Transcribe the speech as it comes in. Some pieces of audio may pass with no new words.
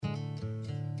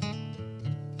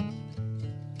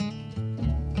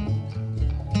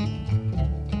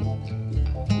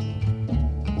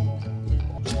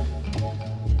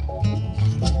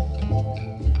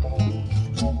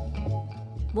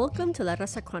Welcome to La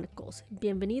Raza Chronicles.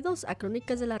 Bienvenidos a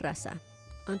Cronicas de la Raza.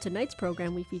 On tonight's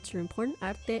program, we feature important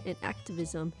arte and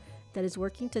activism that is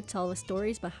working to tell the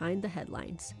stories behind the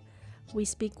headlines. We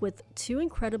speak with two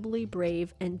incredibly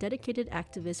brave and dedicated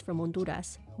activists from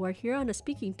Honduras who are here on a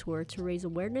speaking tour to raise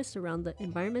awareness around the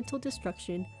environmental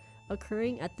destruction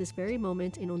occurring at this very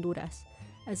moment in Honduras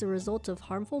as a result of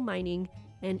harmful mining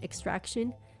and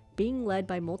extraction being led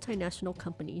by multinational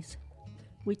companies.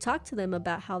 We talk to them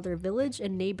about how their village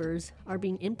and neighbors are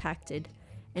being impacted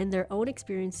and their own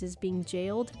experiences being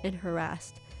jailed and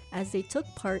harassed as they took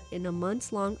part in a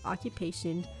months-long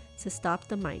occupation to stop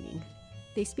the mining.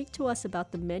 They speak to us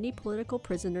about the many political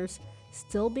prisoners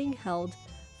still being held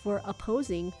for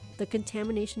opposing the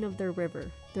contamination of their river,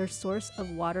 their source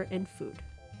of water and food.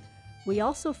 We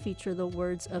also feature the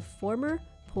words of former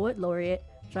Poet Laureate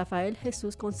Rafael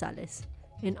Jesus Gonzalez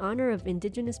in honor of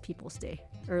Indigenous Peoples Day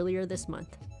earlier this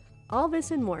month. All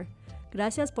this and more.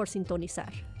 Gracias por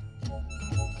sintonizar.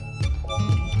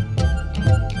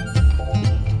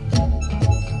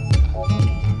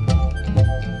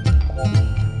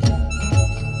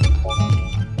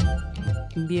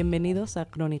 Bienvenidos a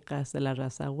Cronicas de la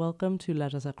Raza. Welcome to La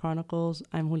Raza Chronicles.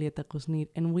 I'm Julieta Kuznit,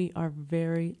 and we are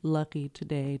very lucky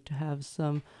today to have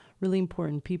some really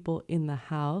important people in the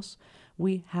house.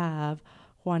 We have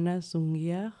Juana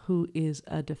Zungia, who is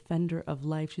a defender of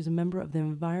life. She's a member of the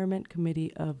Environment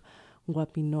Committee of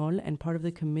Guapinol and part of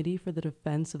the Committee for the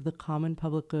Defense of the Common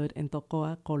Public Good in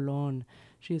Tocoa, Colón.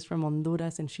 She is from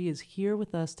Honduras, and she is here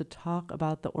with us to talk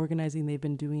about the organizing they've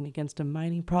been doing against a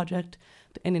mining project.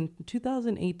 And in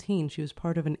 2018, she was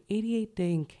part of an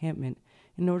 88-day encampment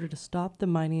in order to stop the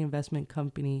mining investment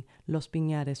company Los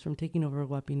Piñares from taking over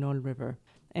Guapinol River.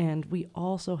 And we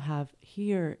also have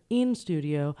here in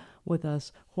studio with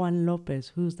us Juan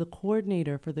Lopez, who's the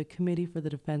coordinator for the Committee for the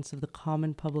Defense of the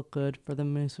Common Public Good for the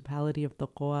municipality of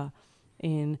Tocoa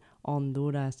in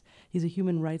Honduras. He's a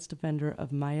human rights defender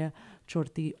of Maya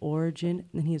Chorti origin,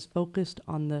 and he is focused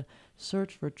on the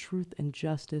search for truth and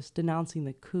justice, denouncing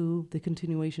the coup, the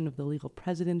continuation of the legal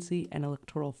presidency, and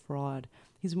electoral fraud.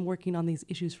 He's been working on these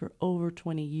issues for over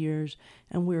 20 years,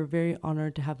 and we're very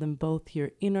honored to have them both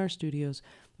here in our studios.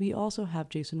 We also have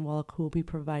Jason Wallach, who will be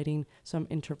providing some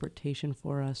interpretation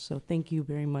for us. So thank you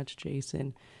very much,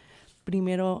 Jason.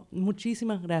 Primero,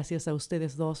 muchísimas gracias a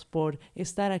ustedes dos por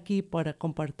estar aquí para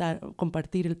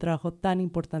compartir el trabajo tan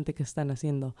importante que están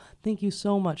haciendo. Thank you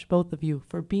so much, both of you,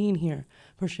 for being here,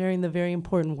 for sharing the very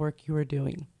important work you are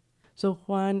doing. So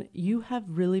Juan, you have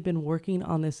really been working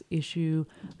on this issue,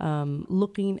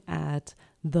 looking at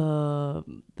the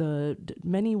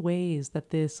many ways that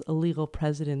this illegal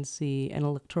presidency and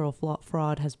electoral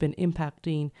fraud has been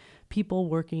impacting people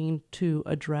working to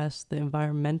address the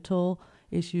environmental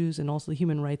issues and also the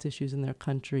human rights issues in their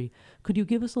country. Could you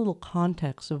give us a little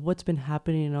context of what's been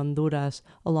happening in Honduras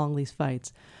along these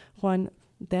fights? Juan,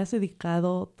 ¿te has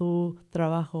dedicado tu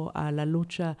trabajo a la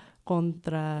lucha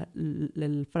contra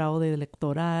el fraude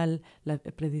electoral,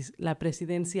 la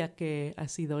presidencia que ha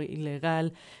sido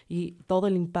ilegal y todo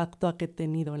el impacto que ha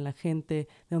tenido en la gente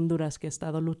de Honduras que ha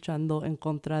estado luchando en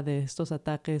contra de estos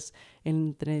ataques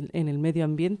en el medio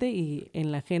ambiente y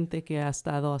en la gente que ha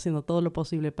estado haciendo todo lo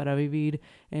posible para vivir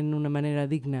en una manera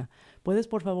digna? ¿Puedes,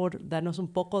 por favor, darnos un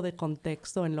poco de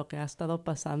contexto en lo que ha estado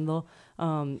pasando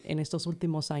en estos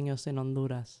últimos años en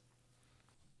Honduras?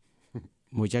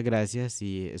 Muchas gracias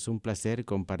y es un placer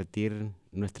compartir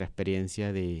nuestra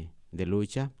experiencia de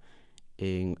lucha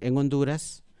en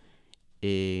Honduras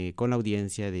con la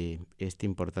audiencia de este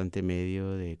importante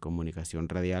medio de comunicación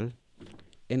radial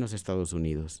en los Estados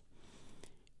Unidos.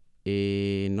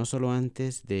 No solo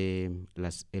antes de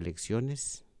las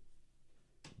elecciones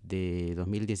de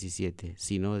 2017,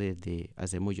 sino desde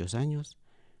hace muchos años,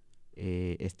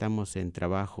 estamos en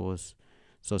trabajos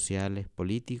sociales,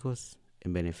 políticos,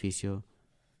 en beneficio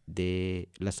de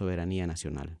la soberanía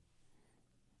nacional.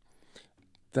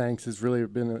 Thanks.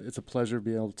 It's a pleasure to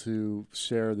be able to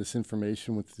share this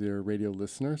information with your radio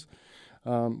listeners.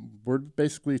 We're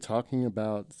basically talking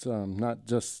about not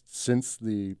just since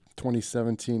the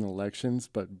 2017 elections,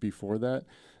 but before that,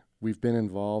 we've been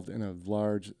involved in a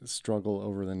large struggle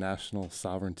over the national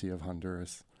sovereignty of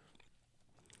Honduras.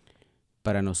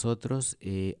 Para nosotros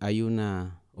hay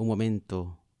un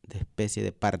momento de especie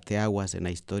de parteaguas en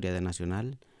la historia de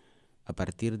Nacional a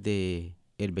partir de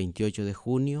el 28 de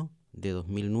junio de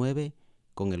 2009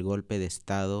 con el golpe de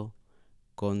Estado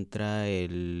contra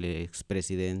el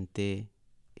expresidente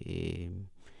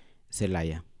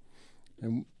Zelaya.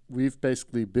 And we've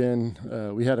basically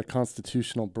we had a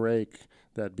constitutional break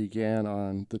that began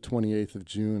on the 28th of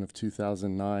June of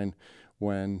 2009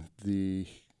 when the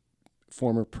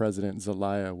former President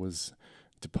Zelaya was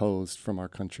deposed from our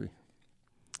country.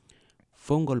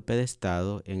 Fue un golpe de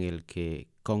Estado en el que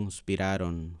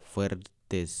conspiraron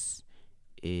fuertes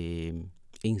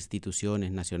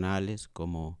instituciones nacionales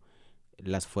como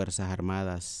las Fuerzas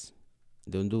Armadas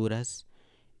de Honduras,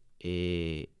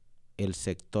 el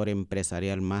sector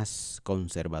empresarial más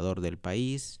conservador del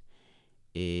país,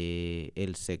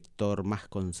 el sector más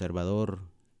conservador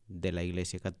de la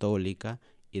Iglesia Católica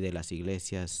y de las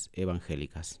iglesias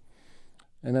evangélicas.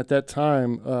 And at that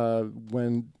time,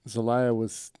 when Zelaya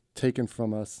was taken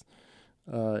from us,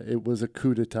 it was a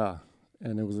coup d'etat.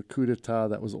 And it was a coup d'etat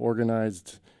that was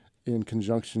organized in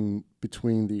conjunction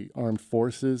between the armed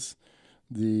forces,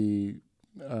 the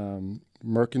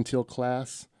mercantile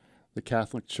class, the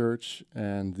Catholic Church,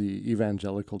 and the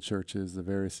evangelical churches, the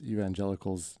various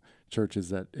evangelicals churches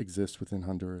that exist within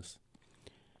Honduras.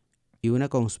 Y una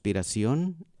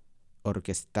conspiración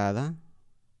orquestada,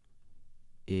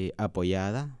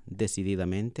 apoyada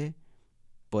decididamente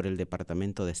por el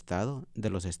Departamento de Estado de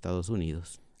los Estados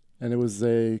Unidos. And it was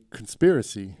a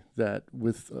conspiracy that,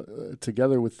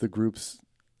 together with the groups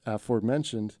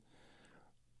aforementioned,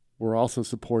 were also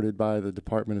supported by the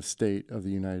Department of State of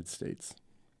the United States.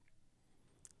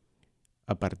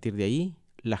 A partir de ahí,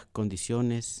 las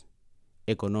condiciones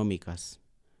económicas,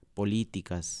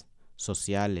 políticas,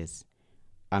 sociales,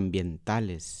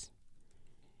 ambientales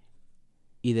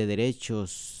y de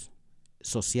derechos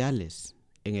sociales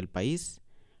en el país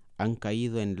han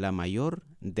caído en la mayor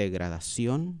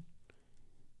degradación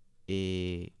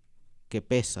que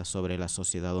pesa sobre la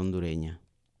sociedad hondureña.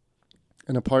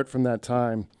 And apart from that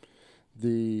time,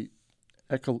 the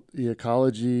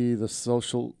ecology, the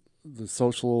social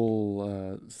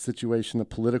situation, the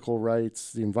political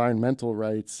rights, the environmental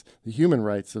rights, the human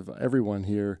rights of everyone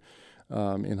here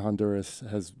in Honduras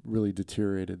has really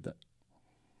deteriorated.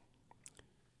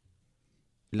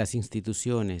 Las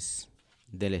instituciones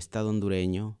del Estado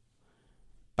hondureño,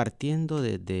 partiendo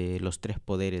desde los tres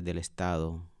poderes del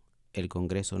Estado, el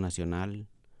Congreso Nacional,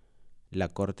 la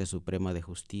Corte Suprema de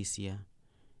Justicia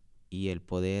y el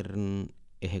Poder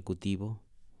Ejecutivo,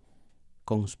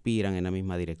 conspiran en la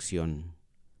misma dirección,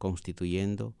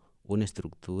 constituyendo una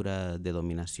estructura de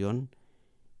dominación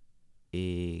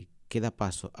que da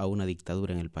paso a una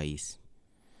dictadura en el país.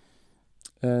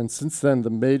 And since then, the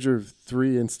major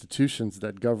three institutions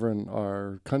that govern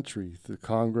our country, the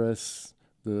Congress,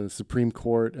 the Supreme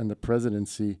Court, and the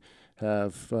presidency,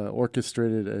 have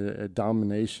orchestrated a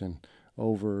domination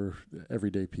over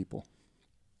everyday people.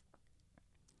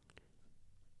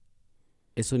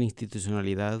 Es una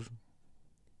institucionalidad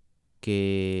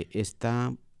que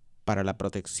está para la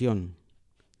protección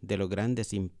de los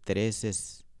grandes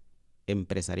intereses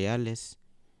empresariales,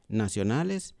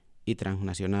 nacionales y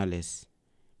transnacionales.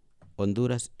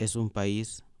 Honduras es un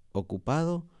país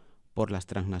ocupado por las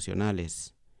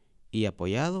transnacionales y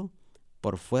apoyado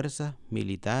por fuerzas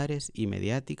militares y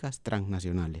mediáticas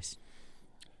transnacionales.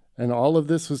 And all of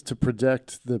this was to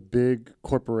protect the big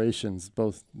corporations,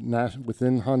 both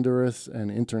within Honduras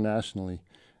and internationally.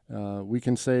 We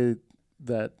can say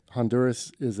that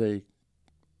Honduras is a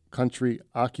country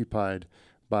occupied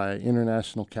by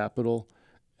international capital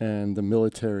and the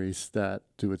militaries that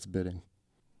do its bidding.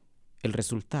 El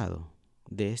resultado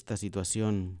de esta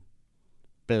situación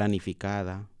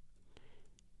planificada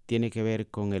tiene que ver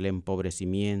con el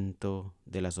empobrecimiento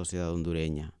de la sociedad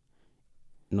hondureña.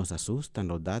 Nos asustan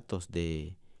los datos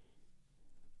de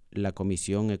la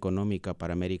Comisión Económica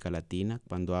para América Latina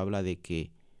cuando habla de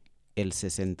que el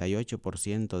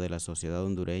 68% de la sociedad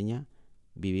hondureña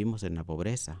vivimos en la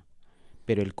pobreza,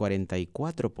 pero el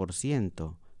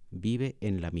 44% vive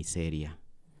en la miseria.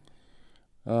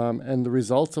 And the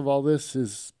results of all this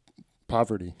is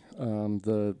poverty.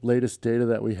 The latest data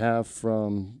that we have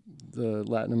from the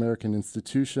Latin American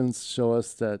institutions show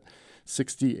us that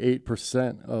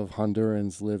 68% of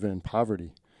Hondurans live in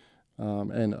poverty.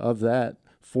 And of that,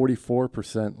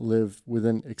 44% live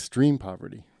within extreme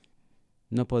poverty.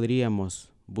 No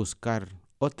podríamos buscar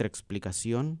otra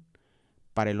explicación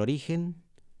para el origen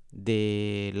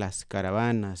de las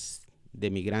caravanas de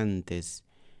migrantes,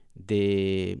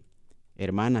 de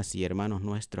hermanas y hermanos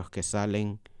nuestros que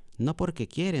salen no porque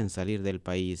quieren salir del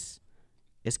país,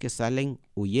 es que salen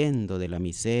huyendo de la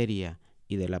miseria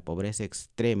y de la pobreza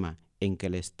extrema en que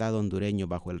el Estado hondureño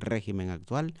bajo el régimen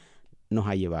actual nos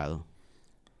ha llevado.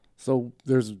 So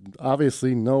there's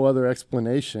obviously no other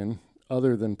explanation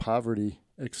other than poverty,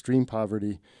 extreme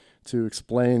poverty, to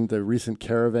explain the recent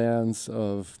caravans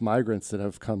of migrants that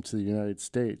have come to the United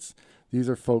States. These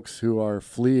are folks who are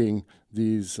fleeing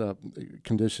these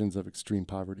conditions of extreme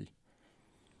poverty.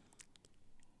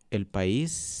 El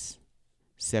país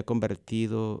se ha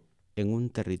convertido en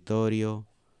un territorio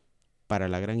para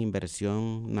la gran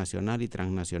inversión nacional y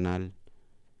transnacional.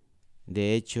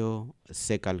 De hecho,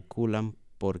 se calculan,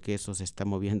 porque eso se está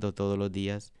moviendo todos los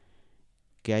días,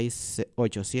 que hay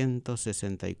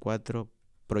 864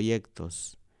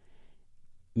 proyectos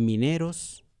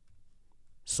mineros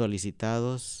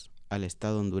solicitados al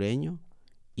Estado hondureño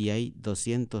y hay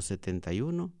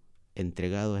 271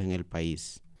 entregados en el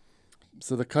país.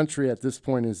 So the country at this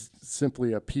point is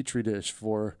simply a petri dish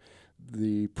for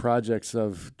the projects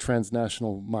of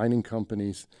transnational mining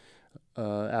companies.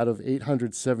 Out of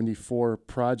 874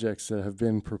 projects that have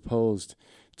been proposed,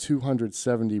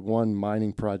 271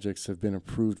 mining projects have been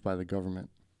approved by the government.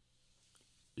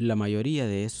 La mayoría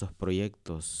de esos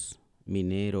proyectos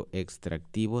minero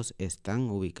extractivos están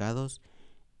ubicados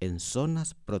en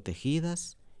zonas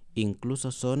protegidas,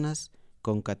 incluso zonas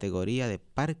con categoría de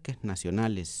parques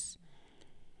nacionales,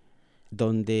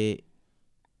 donde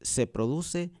se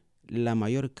produce la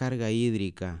mayor carga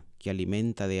hídrica que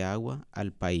alimenta de agua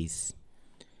al país.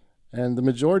 And the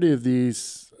majority of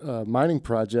these mining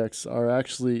projects are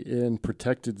actually in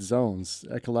protected zones,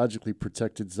 ecologically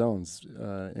protected zones,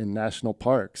 in national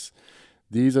parks.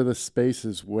 These are the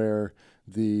spaces where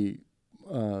the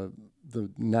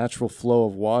natural flow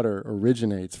of water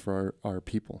originates for our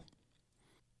people.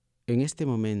 En este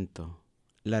momento,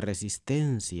 la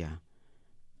resistencia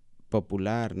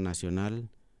popular nacional,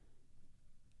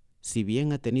 si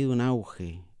bien ha tenido un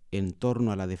auge en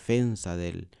torno a la defensa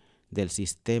del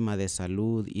sistema de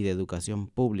salud y de educación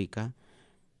pública,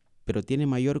 pero tiene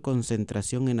mayor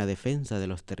concentración en la defensa de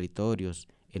los territorios,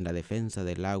 en la defensa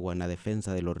del agua, en la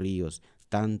defensa de los ríos,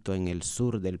 tanto en el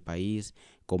sur del país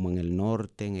como en el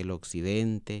norte, en el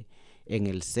occidente, en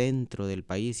el centro del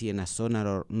país y en la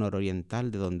zona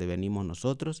nororiental de donde venimos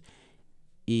nosotros,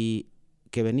 y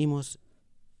que venimos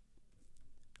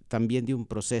también de un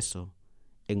proceso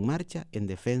en marcha en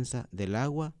defensa del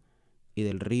agua y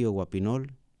del río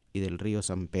Guapinol y del río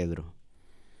San Pedro.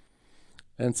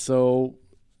 And so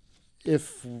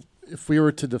if we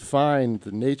were to define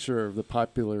the nature of the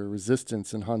popular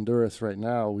resistance in Honduras right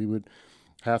now, we would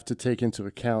have to take into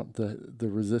account the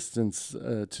resistance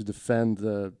to defend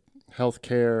the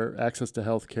healthcare, access to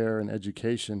healthcare and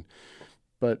education,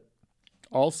 but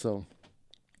also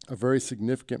a very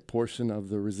significant portion of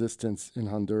the resistance in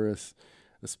Honduras,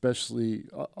 especially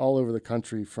all over the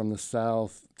country, from the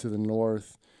south to the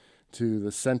north to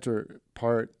the center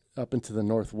part up into the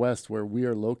northwest where we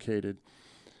are located.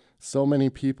 So many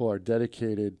people are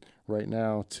dedicated right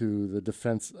now to the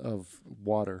defense of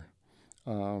water.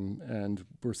 And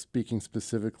we're speaking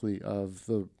specifically of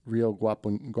the Rio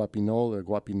Guapinol, the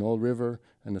Guapinol River,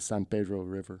 and the San Pedro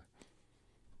River.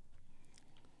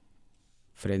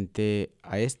 Frente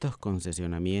a estos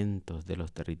concesionamientos de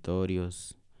los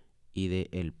territorios y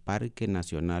del Parque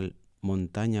Nacional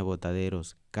Montaña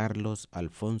Botaderos Carlos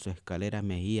Alfonso Escalera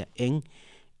Mejía en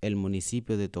el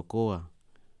municipio de Tocoa,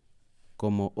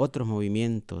 como otros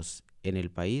movimientos en el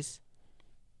país,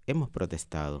 hemos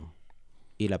protestado.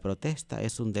 Y la protesta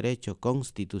es un derecho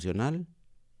constitucional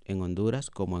en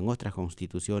Honduras, como en otras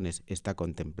constituciones está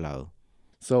contemplado.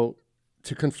 So,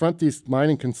 to confront these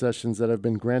mining concessions that have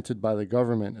been granted by the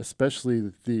government,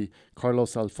 especially the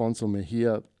Carlos Alfonso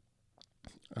Mejía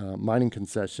mining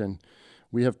concession,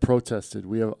 we have protested.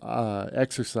 We have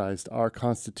exercised our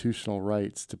constitutional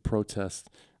rights to protest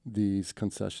these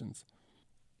concessions.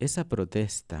 Esa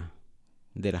protesta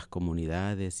de las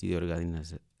comunidades y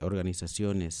de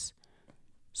organizaciones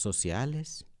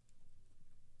sociales,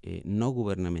 no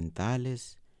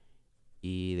gubernamentales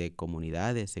y de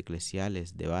comunidades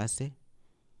eclesiales de base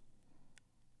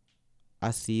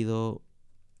ha sido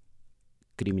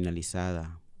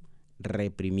criminalizada,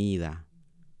 reprimida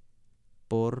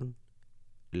por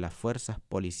las fuerzas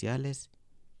policiales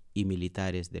y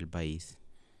militares del país.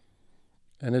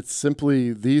 And it's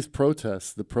simply these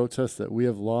protests, the protests that we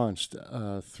have launched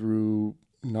through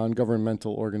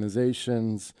non-governmental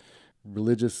organizations,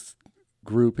 religious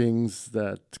groupings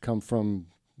that come from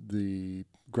the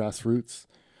grassroots,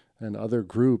 and other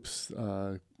groups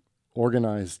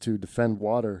organized to defend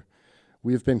water.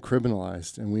 We have been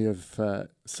criminalized, and we have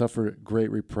suffered great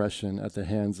repression at the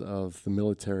hands of the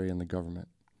military and the government.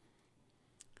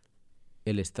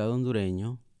 El Estado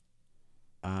hondureño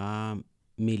ha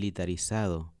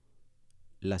militarizado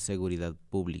la seguridad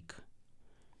pública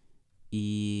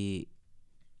y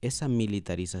esa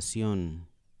militarización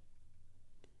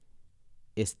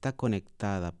está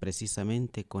conectada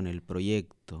precisamente con el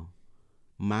proyecto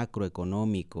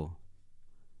macroeconómico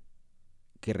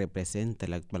que representa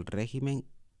el actual régimen,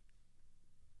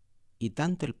 y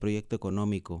tanto el proyecto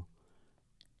económico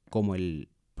como el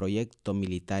proyecto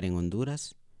militar en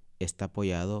Honduras está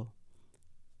apoyado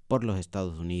por los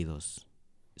Estados Unidos,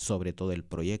 sobre todo el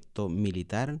proyecto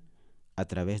militar a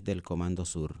través del Comando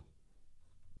Sur.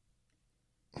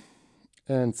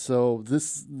 And so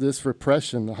this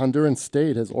repression, the Honduran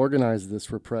state has organized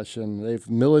this repression. They've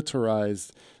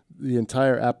militarized the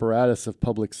entire apparatus of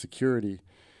public security.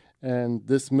 And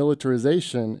this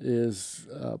militarization is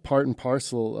part and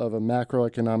parcel of a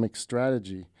macroeconomic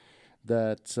strategy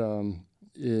that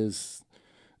is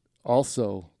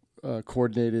also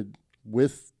coordinated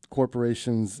with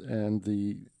corporations and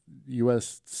the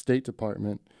U.S. State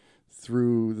Department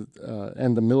through,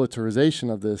 and the militarization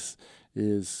of this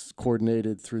is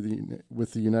coordinated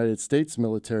with the United States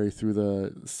military through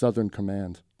the Southern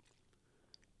Command.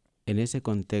 En ese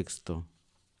contexto,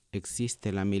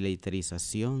 existe la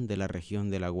militarización de la región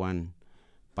del Aguán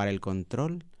para el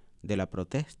control de la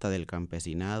protesta del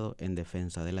campesinado en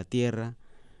defensa de la tierra,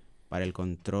 para el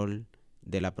control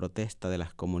de la protesta de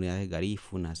las comunidades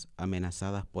garífunas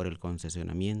amenazadas por el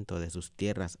concesionamiento de sus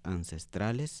tierras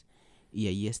ancestrales, y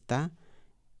ahí está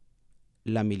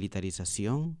la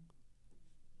militarización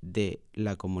de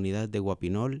la comunidad de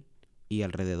Guapinol y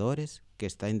alrededores que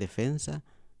está en defensa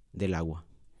del agua.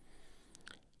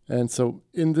 And so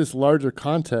in this larger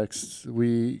context,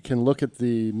 we can look at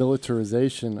the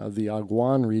militarization of the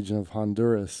Aguán region of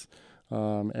Honduras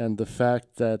and the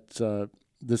fact that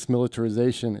this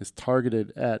militarization is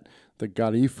targeted at the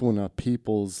Garifuna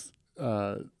people's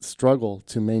struggle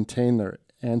to maintain their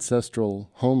ancestral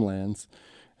homelands.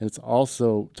 And it's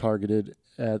also targeted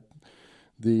at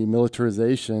the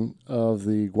militarization of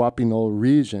the Guapinol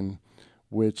region,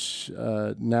 which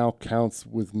now counts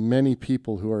with many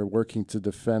people who are working to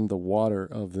defend the water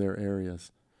of their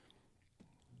areas.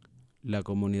 La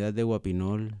comunidad de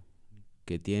Guapinol,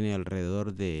 que tiene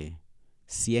alrededor de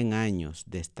 100 años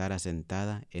de estar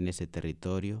asentada en ese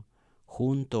territorio,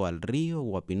 junto al río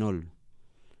Guapinol,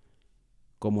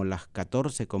 como las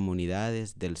 14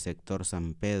 comunidades del sector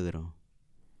San Pedro,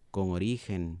 con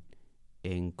origen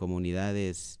en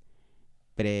comunidades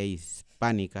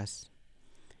prehispánicas,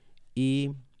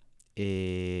 y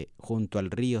junto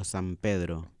al río San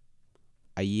Pedro,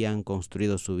 allí han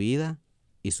construido su vida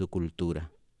y su cultura.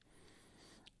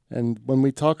 And when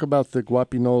we talk about the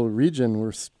Guapinol region,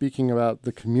 we're speaking about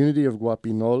the community of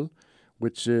Guapinol,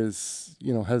 which is,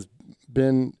 has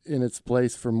been in its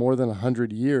place for more than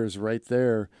 100 years right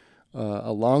there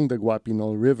along the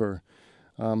Guapinol River.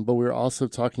 But we're also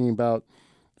talking about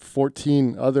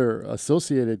 14 other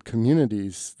associated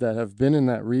communities that have been in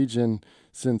that region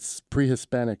since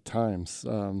pre-Hispanic times,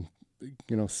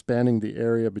 spanning the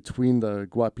area between the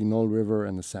Guapinol River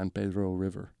and the San Pedro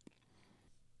River.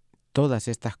 Todas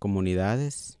estas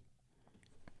comunidades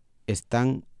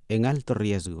están en alto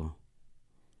riesgo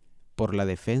por la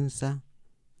defensa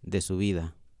de su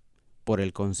vida, por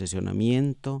el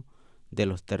concesionamiento de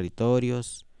los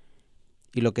territorios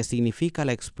y lo que significa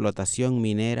la explotación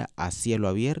minera a cielo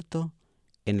abierto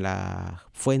en la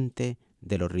fuente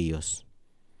de los ríos.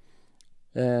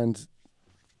 And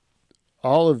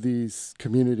all of these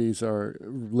communities are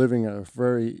living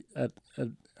at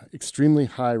extremely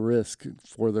high risk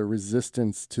for the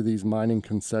resistance to these mining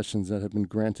concessions that have been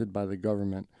granted by the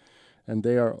government. And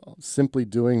they are simply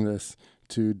doing this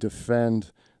to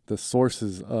defend the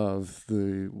sources of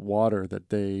the water that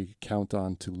they count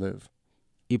on to live.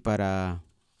 Y para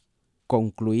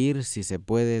concluir, si se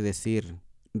puede decir,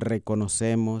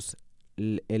 reconocemos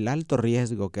el alto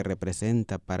riesgo que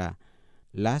representa para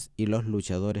las y los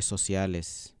luchadores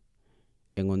sociales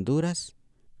en Honduras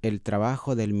el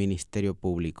trabajo del Ministerio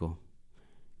Público,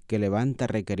 que levanta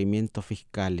requerimientos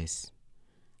fiscales,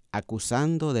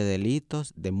 acusando de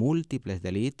delitos, de múltiples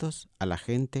delitos, a la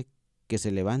gente que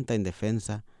se levanta en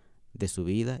defensa de su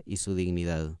vida y su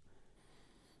dignidad.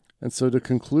 And so to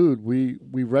conclude,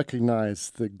 we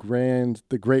recognize the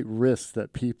great risk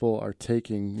that people are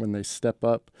taking when they step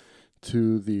up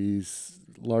to these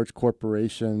large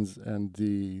corporations and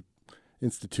the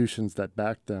institutions that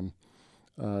back them.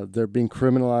 They're being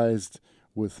criminalized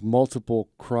with multiple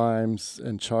crimes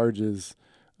and charges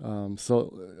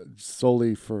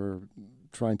solely for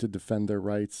trying to defend their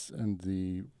rights and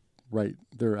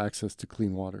their access to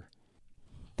clean water.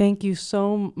 Thank you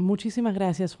muchísimas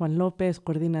gracias, Juan López,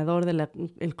 coordinador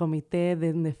del Comité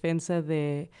de Defensa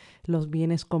de los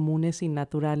Bienes Comunes y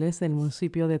Naturales del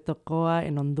municipio de Tocoa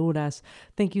en Honduras.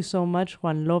 Thank you so much,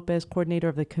 Juan López, coordinator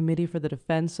of the Committee for the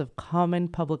Defense of Common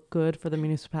Public Good for the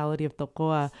municipality of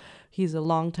Tocoa. He's a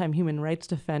longtime human rights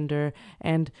defender,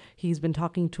 and he's been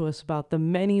talking to us about the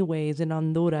many ways in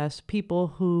Honduras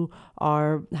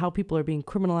how people are being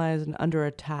criminalized and under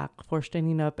attack for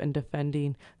standing up and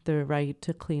defending the right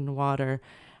to clean water.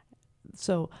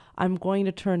 So I'm going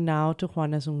to turn now to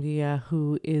Juana Zunguilla,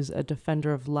 who is a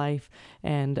defender of life,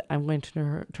 and I'm going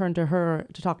to turn to her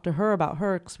to talk to her about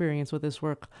her experience with this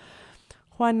work.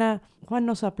 Juan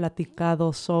nos ha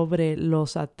platicado sobre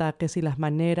los ataques y las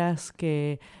maneras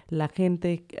que la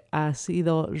gente ha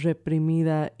sido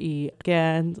reprimida y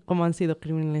cómo han sido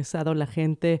criminalizado la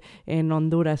gente en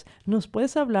Honduras. ¿Nos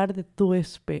puedes hablar de tu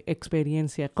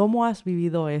experiencia? ¿Cómo has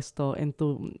vivido esto en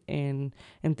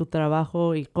tu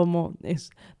trabajo y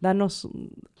danos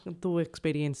tu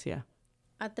experiencia?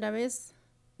 A través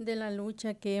de la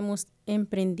lucha que hemos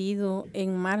emprendido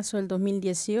en marzo del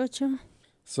 2018.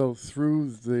 So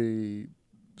through the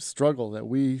struggle that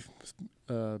we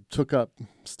took up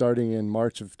starting in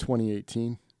March of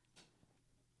 2018,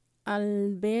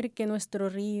 al ver que nuestro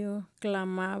río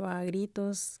clamaba a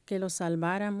gritos que lo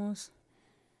salváramos,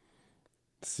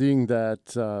 seeing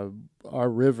that our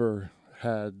river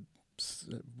had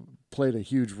played a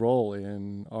huge role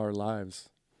in our lives,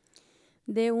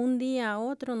 de un día a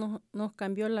otro nos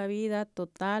cambió la vida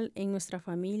total en nuestra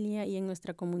familia y en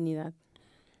nuestra comunidad.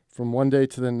 from one day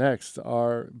to the next,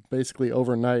 basically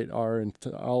overnight,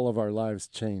 all of our lives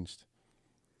changed.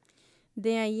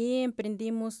 De allí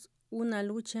emprendimos una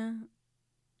lucha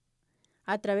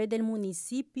a través del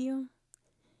municipio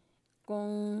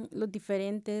con los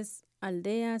diferentes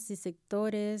aldeas y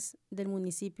sectores del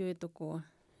municipio de Tocoa.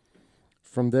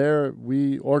 From there,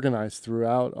 we organized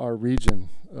throughout our region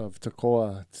of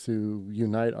Tocoa to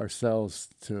unite ourselves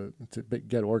to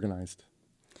get organized.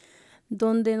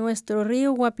 Donde nuestro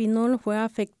río Guapinol fue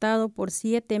afectado por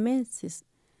 7 meses.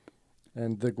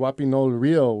 And the Guapinol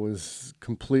Rio was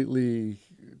completely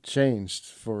changed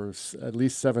for at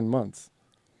least 7 months.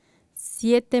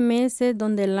 7 meses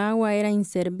donde el agua era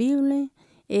inservible,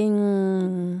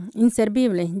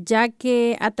 ya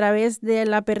que a través de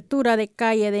la apertura de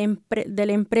calle de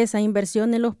la empresa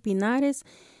Inversión en Los Pinares,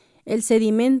 el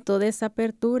sedimento de esa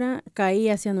apertura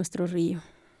caía hacia nuestro río.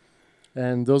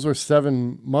 And those were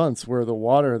 7 months where the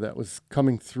water that was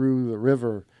coming through the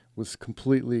river was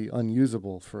completely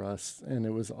unusable for us. And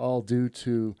it was all due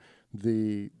to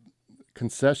the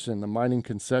mining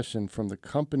concession from the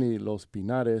company Los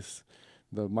Pinares.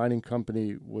 The mining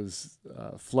company was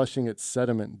flushing its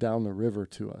sediment down the river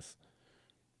to us.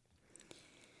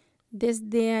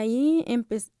 Desde ahí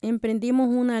emprendimos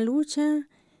una lucha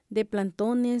de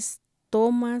plantones,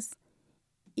 tomas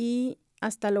y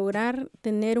hasta lograr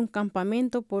tener un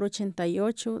campamento por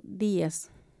 88 días.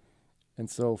 And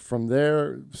so from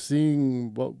there,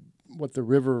 seeing what the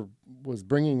river was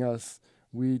bringing us,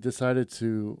 we decided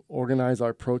to organize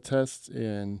our protests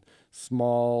in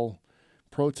small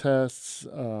protests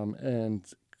and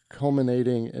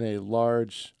culminating in a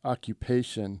large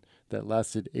occupation that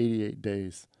lasted 88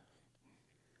 days.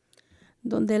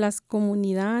 Donde las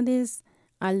comunidades,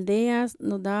 aldeas,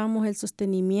 nos dábamos el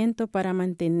sostenimiento para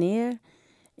mantener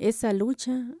esa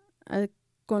lucha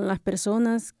con las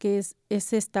personas que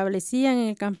se establecían en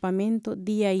el campamento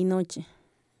día y noche.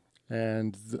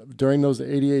 And during those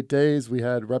 88 days, we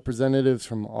had representatives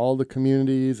from all the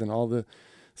communities and all the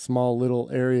small little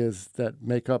areas that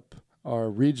make up our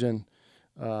region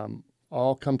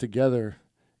all come together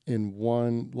in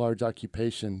one large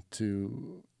occupation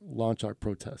to launch our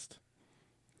protest.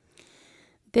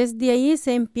 Desde ahí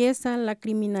se empieza la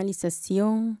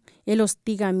criminalización, el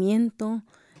hostigamiento,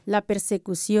 la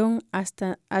persecución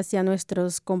hacia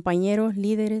nuestros compañeros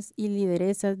líderes y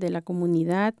lideresas de la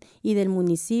comunidad y del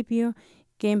municipio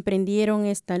que emprendieron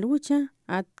esta lucha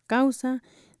a causa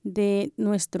de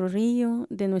nuestro río,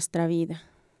 de nuestra vida.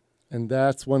 And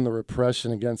that's when the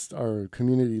repression against our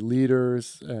community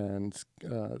leaders and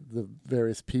the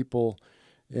various people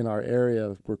in our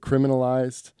area were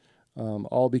criminalized,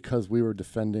 all because we were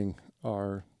defending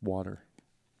our water.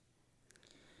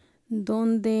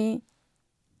 Donde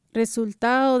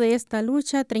resultado de esta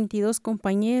lucha, 32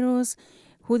 compañeros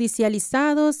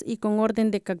judicializados y con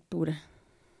orden de captura.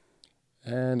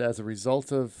 And as a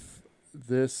result of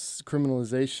this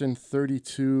criminalization,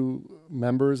 32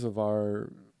 members of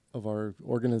our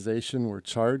organization were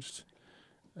charged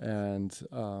and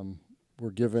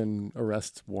were given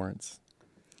arrest warrants.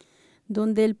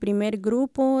 Donde el primer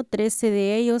grupo, 13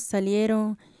 de ellos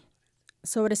salieron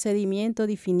sobre sedimento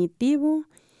definitivo.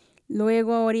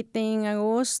 Luego, ahorita en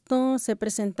agosto, se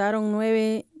presentaron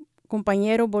 9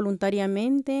 compañeros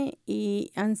voluntariamente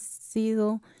y han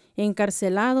sido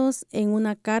encarcelados en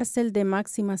una cárcel de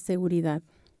máxima seguridad.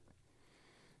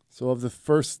 So of the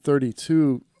first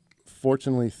 32,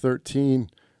 fortunately 13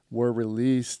 were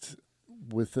released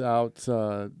without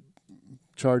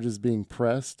charges being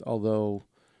pressed, although,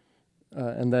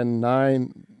 and then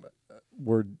 9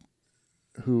 were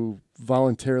who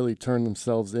voluntarily turned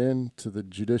themselves in to the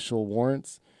judicial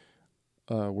warrants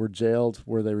were jailed,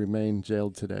 where they remain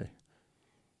jailed today.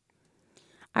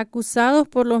 Acusados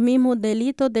por los mismos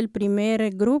delitos del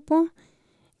primer grupo,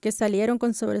 que salieron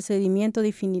con sobreseimiento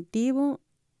definitivo,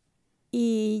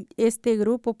 y este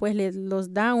grupo pues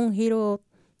los da un giro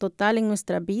total en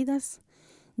nuestras vidas,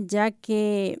 ya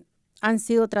que han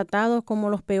sido tratados como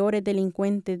los peores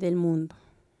delincuentes del mundo.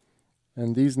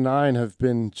 And these 9 have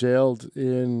been jailed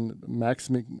in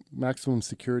maximum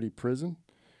security prison,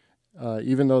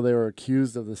 even though they were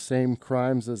accused of the same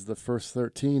crimes as the first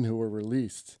 13 who were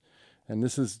released. And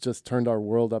this has just turned our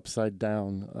world upside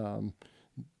down,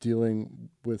 dealing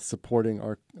with supporting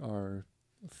our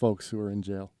folks who are in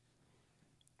jail.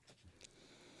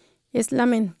 Es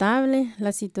lamentable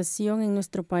la situación en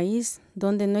nuestro país,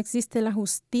 donde no existe la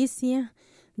justicia,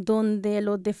 donde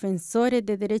los defensores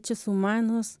de derechos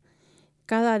humanos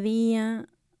cada día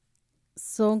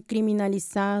son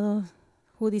criminalizados,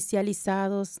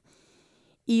 judicializados,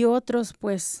 y otros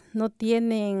pues no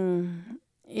tienen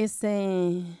esa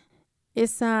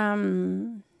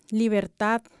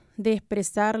libertad de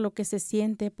expresar lo que se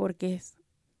siente, porque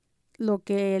lo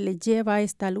que les lleva a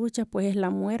esta lucha pues es la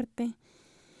muerte.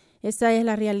 Esa es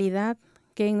la realidad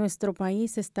que en nuestro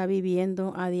país se está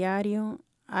viviendo a diario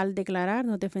al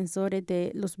declararnos defensores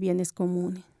de los bienes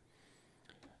comunes.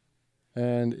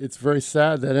 And it's very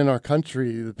sad that in our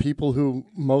country, the people who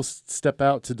most step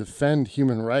out to defend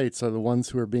human rights are the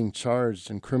ones who are being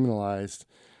charged and criminalized,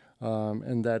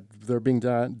 and that they're being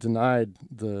denied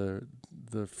the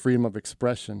freedom of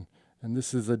expression. And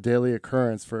this is a daily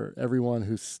occurrence for everyone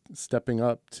who's stepping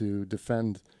up to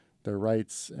defend their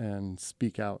rights and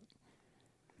speak out.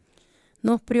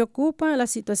 Nos preocupa la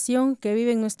situación que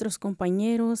viven nuestros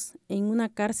compañeros en una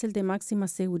cárcel de máxima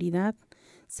seguridad.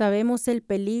 Sabemos el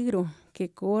peligro que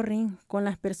corren con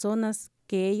las personas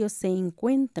que ellos se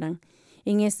encuentran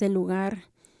en ese lugar.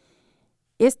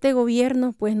 Este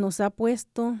gobierno pues nos ha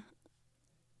puesto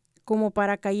como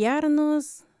para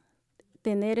callarnos,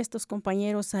 tener estos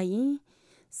compañeros ahí.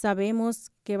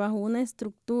 Sabemos que bajo una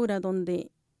estructura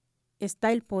donde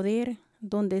está el poder,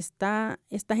 donde están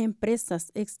estas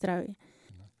empresas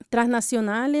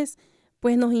transnacionales,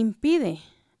 pues nos impide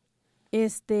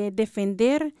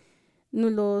defender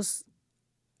nuestros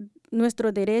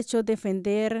derechos,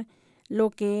 defender lo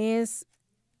que es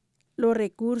los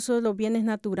recursos, los bienes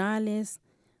naturales.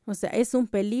 O sea, es un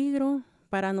peligro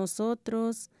para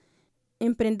nosotros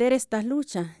emprender esta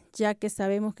lucha, ya que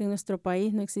sabemos que en nuestro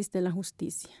país no existe la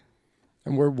justicia.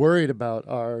 And we're worried about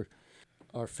our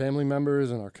family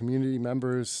members and our community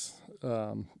members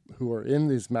who are in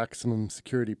these maximum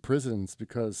security prisons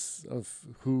because of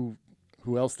who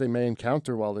else they may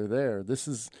encounter while they're there. This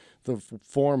is the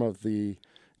form of the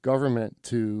government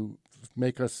to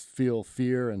make us feel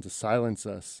fear and to silence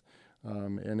us.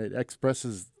 And it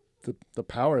expresses the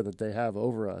power that they have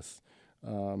over us,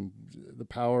 the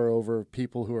power over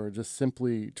people who are just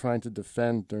simply trying to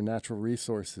defend their natural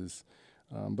resources.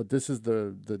 But this is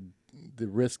the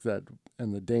risk that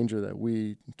and the danger that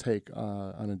we take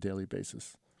on a daily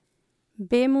basis.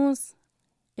 Vemos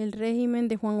el régimen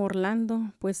de Juan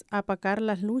Orlando pues apacar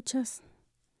las luchas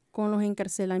con los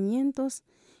encarcelamientos,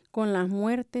 con las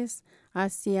muertes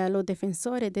hacia los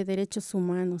defensores de derechos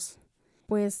humanos.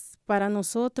 Pues para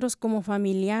nosotros como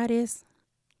familiares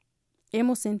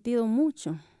hemos sentido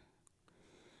mucho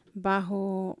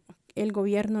bajo el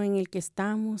gobierno en el que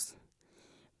estamos,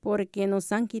 porque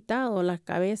nos han quitado las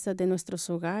cabezas de nuestros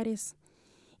hogares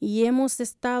y hemos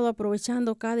estado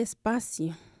aprovechando cada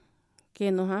espacio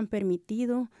que nos han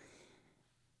permitido,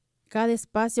 cada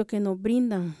espacio que nos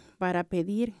brindan para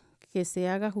pedir que se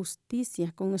haga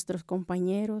justicia con nuestros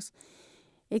compañeros,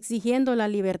 exigiendo la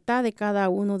libertad de cada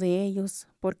uno de ellos,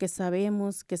 porque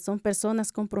sabemos que son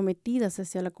personas comprometidas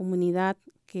hacia la comunidad,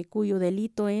 cuyo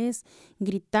delito es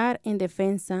gritar en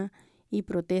defensa y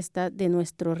protesta de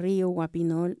nuestro río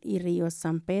Guapinol y río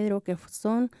San Pedro, que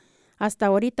son hasta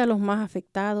ahorita los más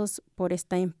afectados por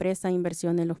esta empresa de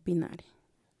inversión en los pinares.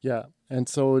 Yeah, and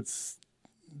so it's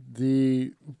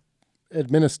the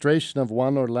administration of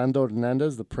Juan Orlando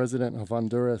Hernandez, the president of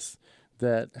Honduras,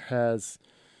 that has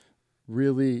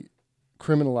really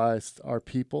criminalized our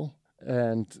people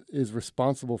and is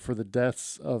responsible for the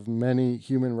deaths of many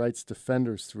human rights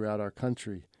defenders throughout our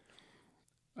country.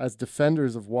 As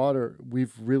defenders of water,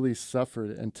 we've really suffered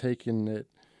and taken it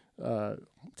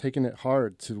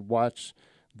hard to watch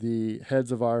the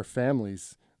heads of our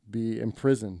families be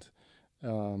imprisoned.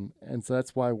 And so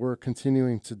that's why we're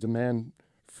continuing to demand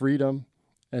freedom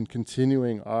and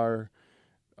continuing our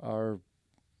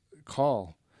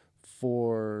call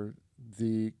for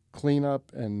the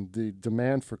cleanup and the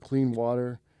demand for clean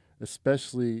water,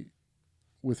 especially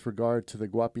with regard to the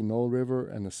Guapinol River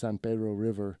and the San Pedro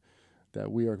River,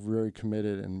 that we are very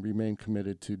committed and remain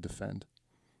committed to defend.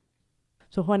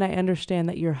 So Juan, I understand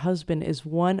that your husband is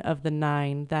one of the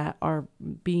 9 that are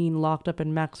being locked up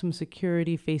in maximum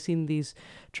security, facing these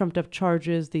trumped up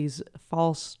charges, these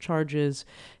false charges.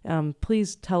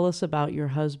 Please tell us about your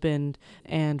husband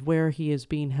and where he is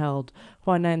being held.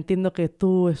 Juana, entiendo que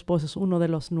tu esposo es uno de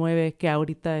los 9 que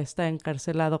ahorita está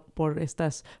encarcelado por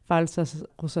estas falsas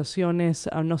acusaciones.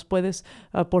 ¿Nos puedes,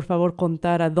 por favor,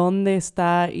 contar a dónde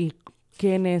está y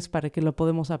quién es para que lo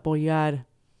podamos apoyar?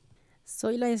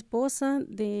 Soy la esposa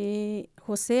de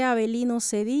José Avelino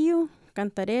Cedillo,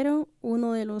 cantarero,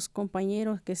 uno de los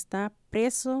compañeros que está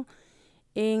preso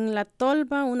en La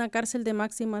Tolva, una cárcel de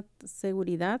máxima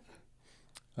seguridad.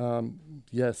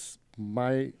 Yes,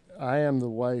 I am the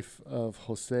wife of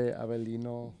José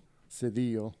Avelino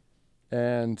Cedillo,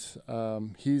 and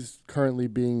he's currently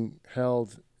being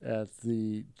held at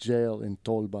the jail in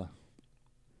Tolba.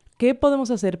 ¿Qué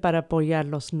podemos hacer para apoyar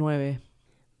los 9?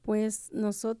 Pues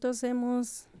nosotros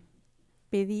hemos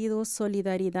pedido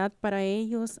solidaridad para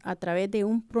ellos a través de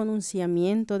un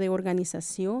pronunciamiento de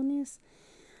organizaciones,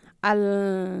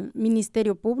 al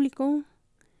Ministerio Público,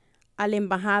 a la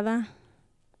Embajada,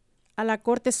 a la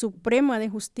Corte Suprema de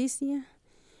Justicia,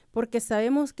 porque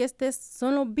sabemos que estos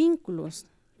son los vínculos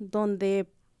donde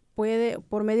puede,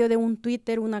 por medio de un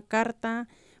Twitter, una carta,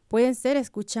 pueden ser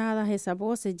escuchadas esas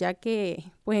voces, ya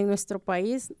que pues en nuestro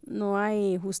país no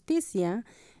hay justicia.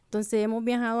 Entonces hemos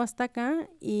viajado hasta acá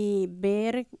y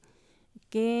ver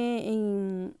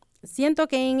que siento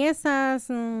que en esas,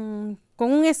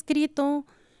 con un escrito,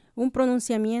 un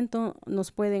pronunciamiento, nos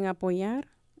pueden apoyar.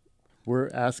 We're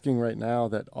asking right now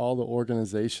that all the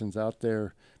organizations out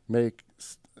there make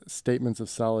statements of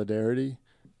solidarity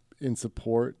in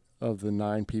support of the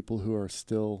 9 people who are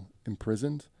still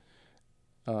imprisoned,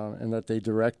 and that they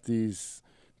direct these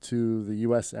to the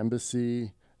U.S.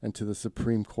 Embassy and to the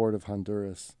Supreme Court of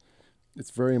Honduras.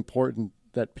 It's very important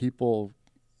that people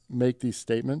make these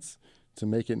statements to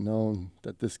make it known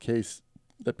that this case,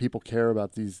 that people care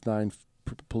about these 9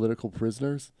 political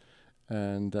prisoners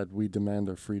and that we demand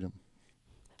their freedom.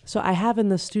 So I have in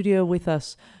the studio with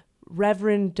us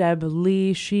Reverend Deb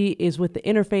Lee. She is with the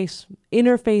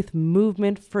Interfaith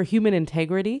Movement for Human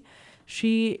Integrity.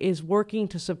 She is working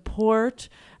to support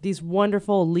these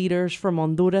wonderful leaders from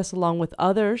Honduras, along with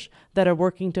others that are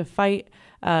working to fight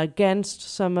against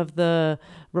some of the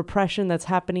repression that's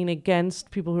happening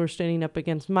against people who are standing up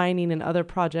against mining and other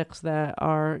projects that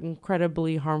are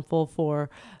incredibly harmful for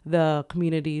the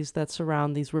communities that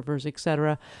surround these rivers,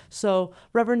 etc. So,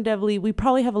 Reverend Devley, we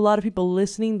probably have a lot of people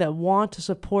listening that want to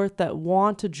support, that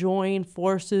want to join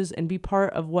forces and be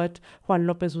part of what Juan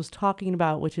Lopez was talking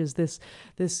about, which is this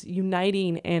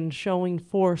uniting and showing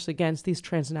force against these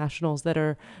transnationals that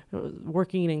are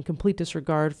working in complete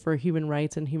disregard for human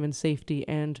rights and human safety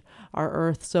and our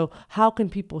earth. So how can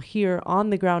people here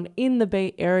on the ground in the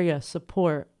Bay Area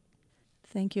support?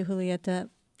 Thank you, Julieta.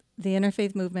 The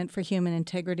Interfaith Movement for Human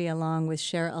Integrity, along with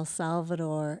Share El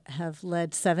Salvador, have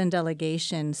led 7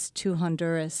 delegations to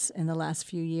Honduras in the last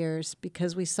few years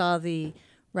because we saw the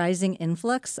rising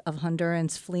influx of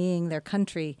Hondurans fleeing their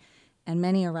country and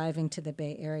many arriving to the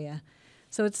Bay Area.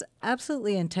 So it's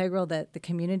absolutely integral that the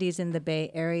communities in the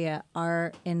Bay Area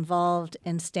are involved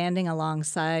in standing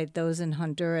alongside those in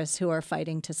Honduras who are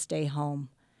fighting to stay home.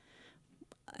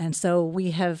 And so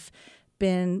we have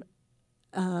been,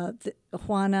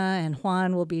 Juana and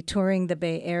Juan will be touring the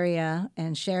Bay Area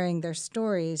and sharing their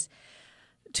stories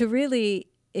to really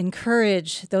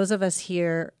encourage those of us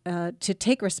here to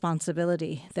take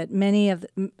responsibility, that many of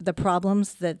the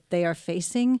problems that they are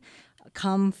facing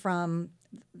come from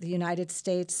the United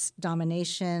States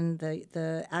domination,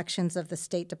 the actions of the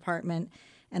State Department,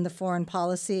 and the foreign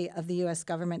policy of the U.S.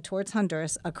 government towards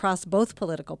Honduras across both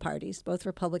political parties, both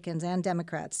Republicans and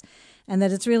Democrats, and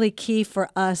that it's really key for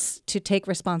us to take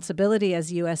responsibility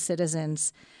as U.S.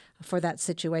 citizens for that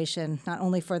situation, not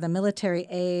only for the military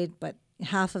aid, but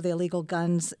half of the illegal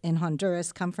guns in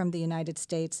Honduras come from the United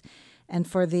States, and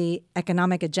for the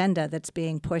economic agenda that's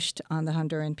being pushed on the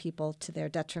Honduran people to their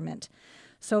detriment.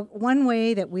 So one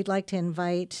way that we'd like to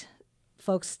invite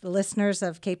folks, the listeners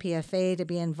of KPFA, to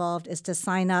be involved is to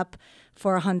sign up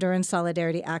for Honduran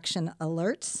Solidarity Action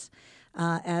Alerts.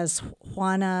 As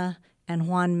Juana and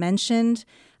Juan mentioned,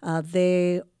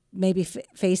 they maybe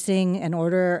facing an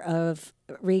order of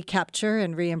recapture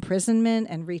and re-imprisonment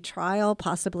and retrial,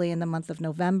 possibly in the month of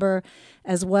November,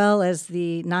 as well as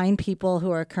the 9 people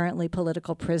who are currently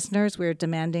political prisoners. We're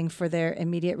demanding for their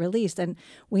immediate release. And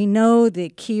we know the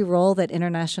key role that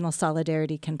international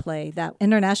solidarity can play. That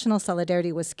international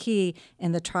solidarity was key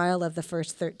in the trial of the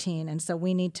first 13. And so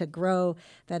we need to grow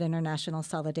that international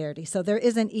solidarity. So there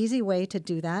is an easy way to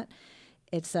do that.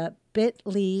 It's a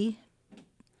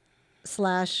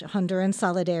bit.ly/Honduran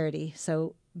Solidarity.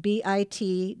 So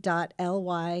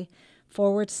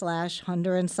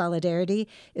bit.ly/Honduran Solidarity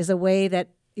is a way that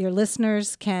your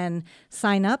listeners can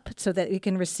sign up so that you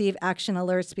can receive action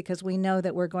alerts, because we know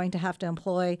that we're going to have to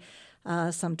employ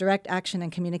some direct action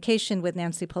and communication with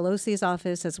Nancy Pelosi's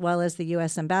office as well as the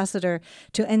U.S. ambassador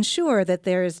to ensure that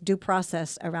there is due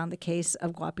process around the case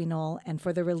of Guapinol and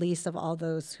for the release of all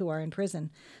those who are in prison.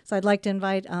 So I'd like to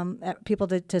invite people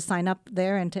to sign up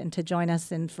there and to join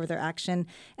us in further action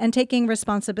and taking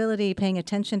responsibility, paying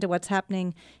attention to what's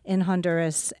happening in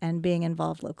Honduras and being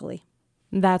involved locally.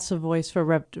 That's a voice for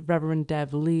Reverend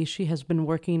Deb Lee. She has been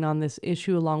working on this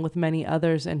issue along with many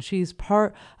others, and she's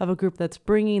part of a group that's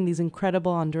bringing these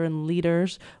incredible Honduran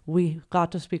leaders. We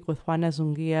got to speak with Juana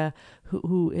Zunguia,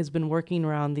 who has been working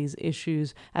around these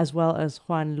issues, as well as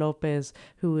Juan Lopez,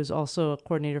 who is also a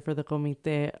coordinator for the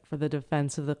Comité for the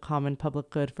Defense of the Common Public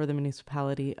Good for the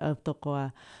Municipality of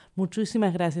Tocoa.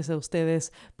 Muchísimas gracias a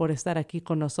ustedes por estar aquí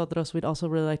con nosotros. We'd also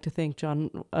really like to thank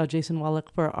Jason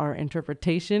Wallach for our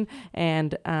interpretation,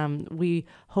 and we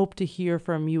hope to hear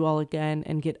from you all again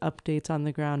and get updates on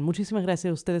the ground. Muchísimas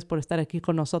gracias a ustedes por estar aquí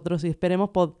con nosotros y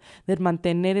esperemos poder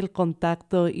mantener el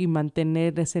contacto y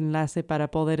mantener ese enlace para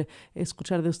poder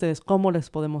escuchar de ustedes cómo les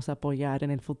podemos apoyar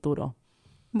en el futuro.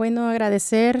 Bueno,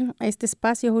 agradecer a este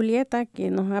espacio, Julieta,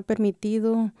 que nos ha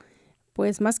permitido,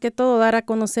 pues más que todo, dar a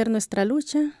conocer nuestra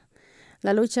lucha,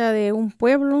 la lucha de un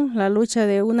pueblo, la lucha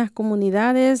de unas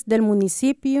comunidades, del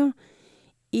municipio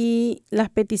y las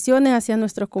peticiones hacia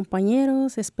nuestros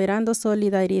compañeros, esperando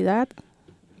solidaridad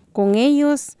con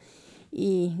ellos,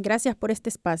 y gracias por este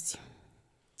espacio.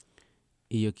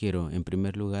 Y yo quiero, en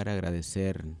primer lugar,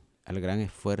 agradecer al gran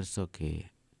esfuerzo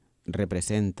que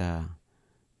representa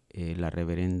la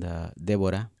reverenda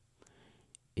Débora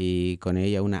y con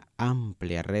ella una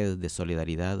amplia red de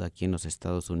solidaridad aquí en los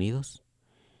Estados Unidos.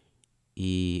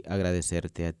 Y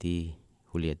agradecerte a ti,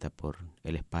 Julieta, por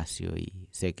el espacio, y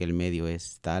sé que el medio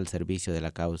está al servicio de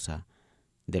la causa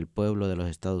del pueblo de los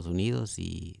Estados Unidos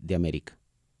y de América.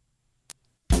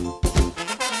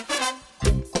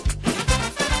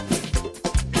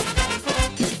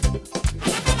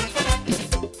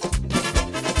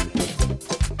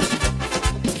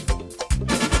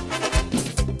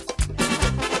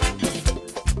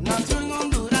 Nació en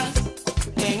Honduras,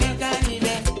 en el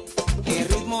Caribe, el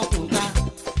ritmo punta,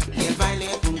 el baile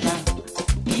punta.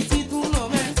 Y si tú lo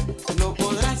ves, lo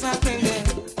podrás aprender.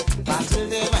 Fácil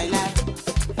de bailar,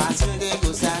 fácil de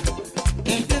gozar.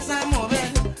 Empieza a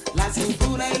mover la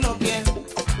cintura y los pies,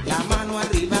 la mano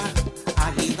arriba,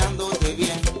 agitándote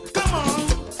bien. Come on.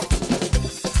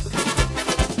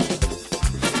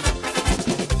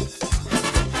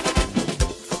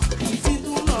 Y si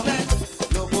tú lo ves,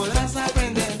 lo podrás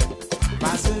aprender.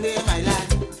 Fácil de bailar,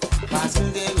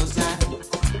 fácil de gozar.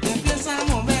 Empieza a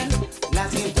mover la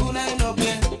cintura y los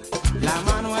pies, la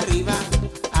mano arriba,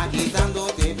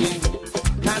 agitándote bien.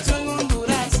 Nació en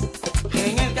Honduras,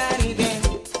 en el Caribe,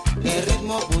 el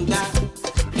ritmo punta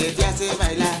que te hace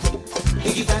bailar.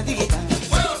 Tiquita, tiquita,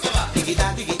 fuego que va.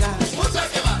 Tiquita, tiquita, mucha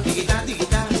que va. Tiquita,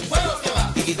 tiquita, fuego que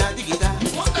va. Tiquita, tiquita,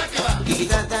 mucha que va.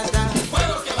 Tiquita, ta, ta,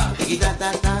 fuego que va. Tiquita,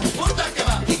 ta, ta, mucha que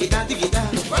va. Tiquita, tiquita,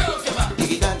 fuego que va.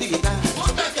 Tiquita, tiquita,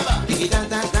 mucha que va. Tiquita,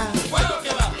 ta, ta, fuego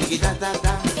que va. Tiquita, ta,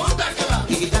 ta, mucha que va.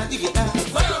 Tiquita, tiquita,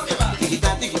 fuego que va.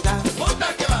 Tiquita, tiquita,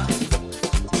 mucha que va.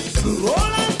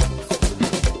 ¡Rola!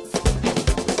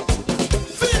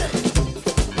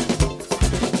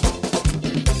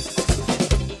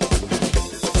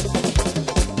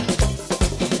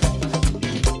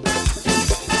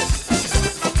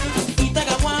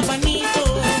 Itagawa panito,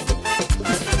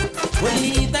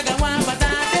 Itagawa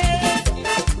patate.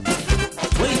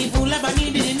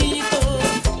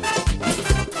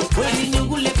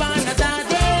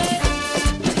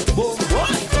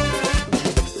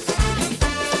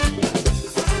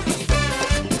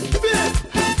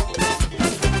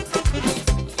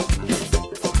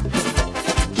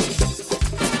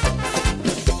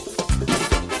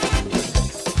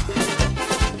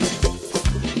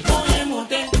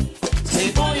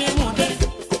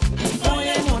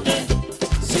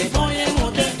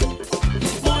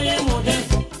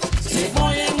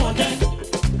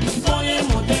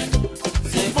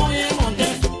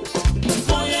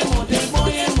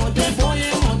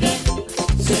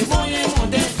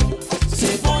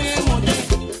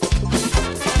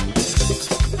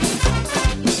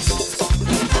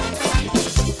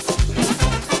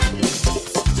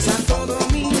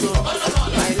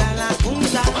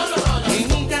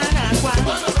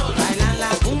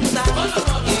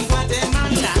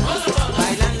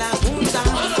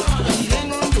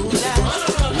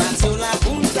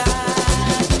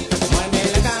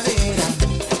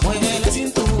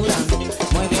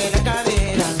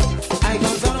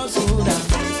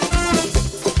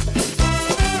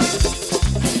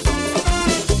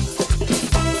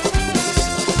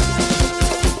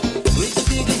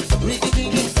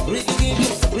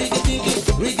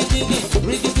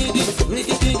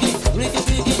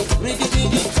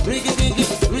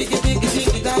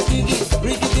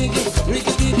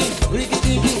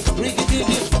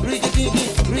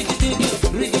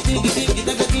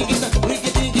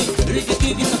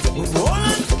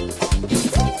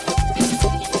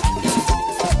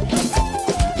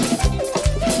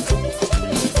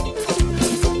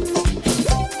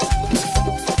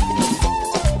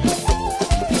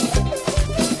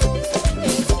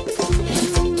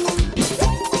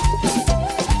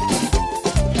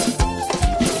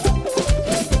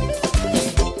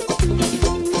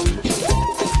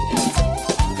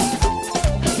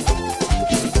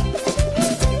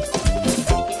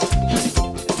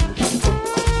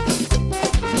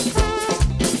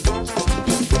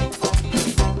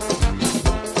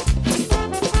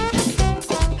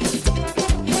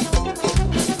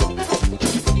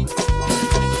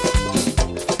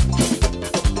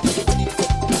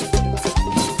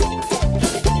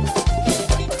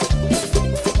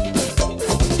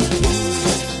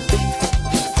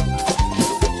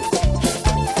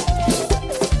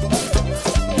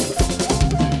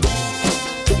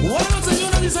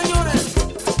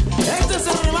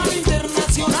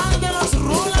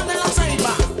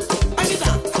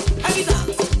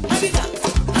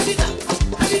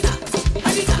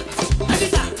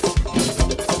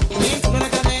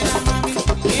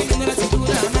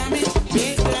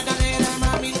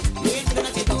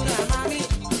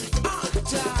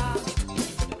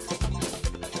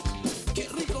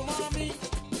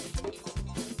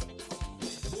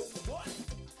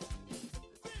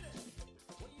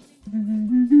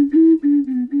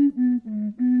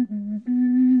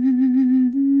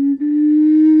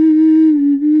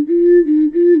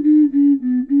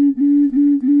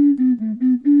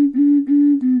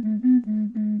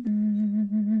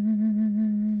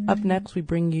 Up next, we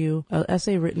bring you an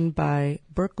essay written by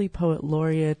Berkeley Poet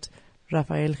Laureate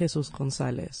Rafael Jesus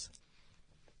Gonzalez.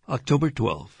 October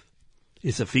 12th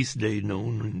is a feast day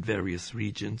known in various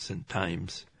regions and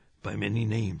times by many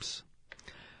names.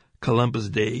 Columbus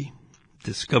Day,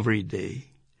 Discovery Day,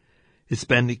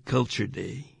 Hispanic Culture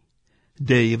Day,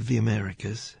 Day of the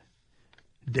Americas,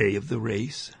 Day of the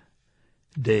Race,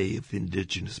 Day of the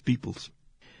Indigenous Peoples.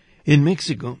 In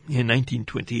Mexico, in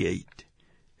 1928,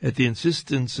 at the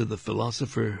insistence of the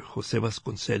philosopher José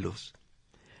Vasconcelos,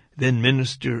 then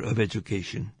Minister of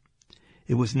Education,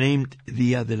 it was named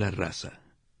Día de la Raza,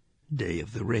 Day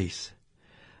of the Race,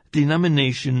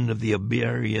 denomination of the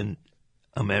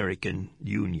Iberian-American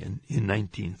Union in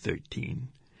 1913,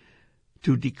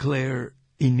 to declare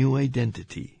a new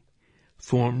identity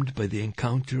formed by the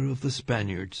encounter of the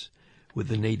Spaniards with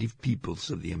the native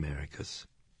peoples of the Americas.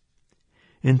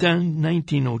 In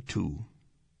 1902,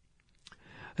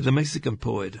 the Mexican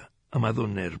poet Amado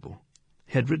Nervo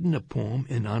had written a poem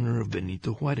in honor of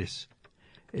Benito Juárez,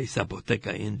 a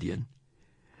Zapoteca Indian,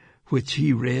 which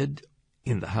he read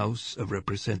in the House of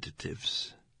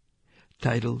Representatives,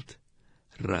 titled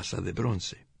Raza de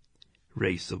Bronce,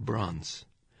 Race of Bronze,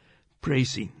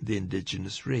 praising the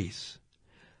indigenous race,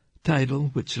 title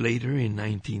which later in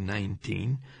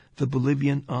 1919 the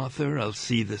Bolivian author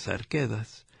Alcides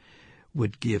Arquedas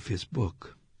would give his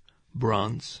book,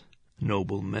 Bronze,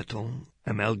 Noble Metal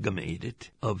Amalgamated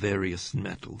of Various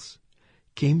Metals,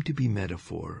 came to be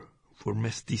metaphor for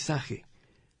mestizaje,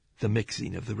 the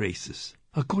mixing of the races.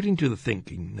 According to the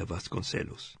thinking of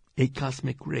Vasconcelos, a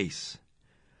cosmic race,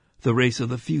 the race of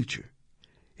the future,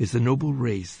 is the noble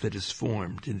race that is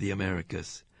formed in the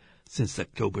Americas since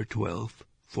October 12,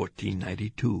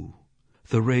 1492,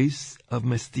 the race of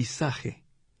mestizaje,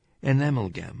 an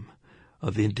amalgam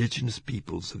of the indigenous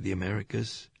peoples of the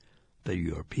Americas, the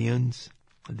Europeans,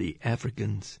 the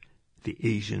Africans, the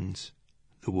Asians,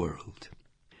 the world.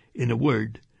 In a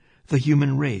word, the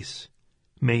human race,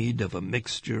 made of a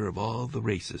mixture of all the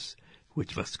races,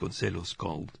 which Vasconcelos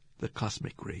called the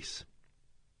cosmic race.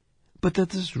 But that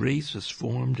this race was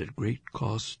formed at great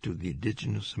cost to the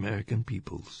indigenous American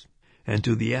peoples, and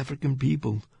to the African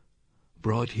people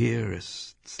brought here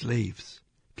as slaves,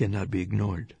 cannot be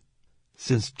ignored.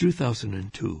 Since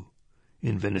 2002,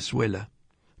 in Venezuela,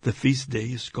 the feast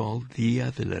day is called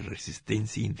Día de la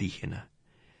Resistencia Indígena,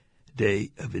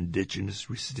 Day of Indigenous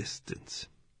Resistance.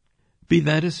 Be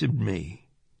that as it may,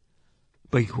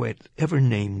 by whatever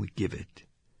name we give it,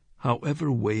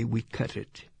 however way we cut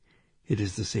it, it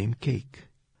is the same cake.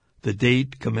 The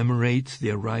date commemorates the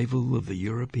arrival of the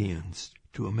Europeans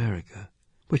to America,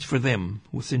 which for them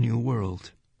was a new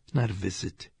world, not a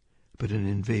visit, but an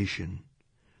invasion,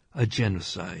 a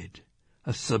genocide,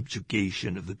 a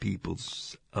subjugation of the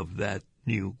peoples of that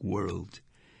new world,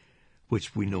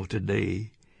 which we know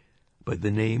today by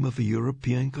the name of a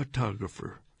European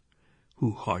cartographer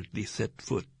who hardly set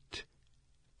foot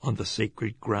on the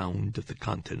sacred ground of the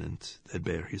continents that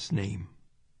bear his name.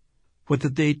 What the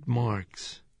date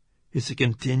marks is a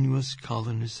continuous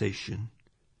colonization,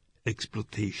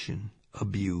 exploitation,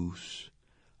 abuse,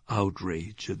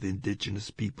 outrage of the indigenous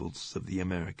peoples of the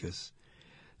Americas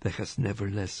that has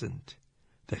never lessened,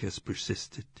 that has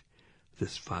persisted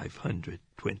this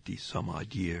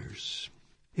 520-some-odd years.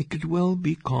 It could well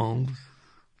be called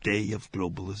Day of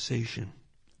Globalization.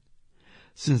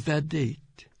 Since that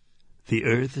date, the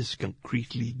Earth is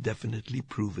concretely, definitely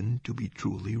proven to be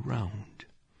truly round,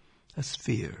 a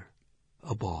sphere,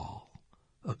 a ball,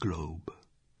 a globe.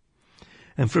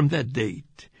 And from that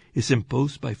date is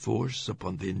imposed by force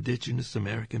upon the indigenous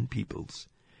American peoples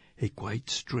a quite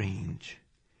strange,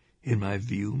 in my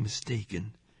view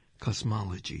mistaken,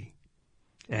 cosmology,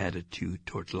 attitude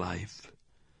toward life,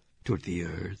 toward the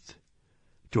earth,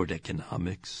 toward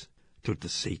economics, toward the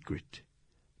sacred,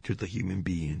 toward the human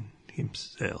being,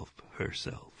 himself,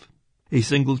 herself. A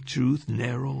single truth,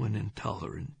 narrow and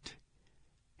intolerant,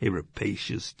 a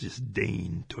rapacious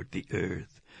disdain toward the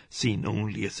earth, seen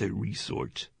only as a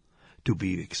resource to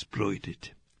be exploited,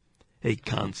 a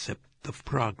concept of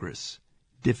progress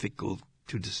difficult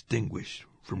to distinguish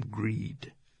from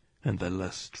greed and the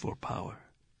lust for power.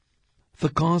 The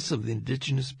cause of the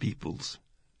indigenous peoples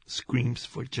screams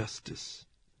for justice.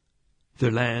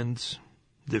 Their lands,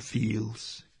 their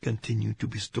fields, continue to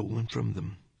be stolen from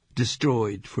them,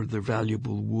 destroyed for their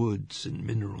valuable woods and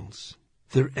minerals.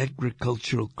 Their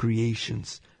agricultural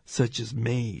creations, such as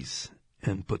maize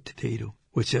and potato,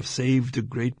 which have saved a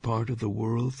great part of the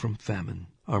world from famine,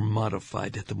 are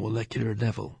modified at the molecular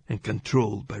level and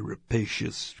controlled by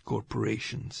rapacious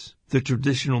corporations. The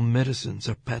traditional medicines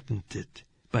are patented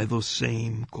by those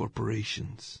same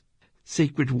corporations.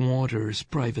 Sacred water is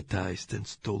privatized and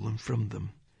stolen from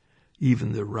them.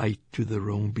 Even the right to their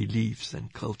own beliefs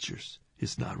and cultures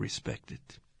is not respected.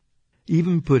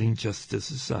 Even putting justice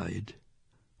aside,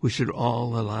 we should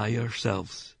all ally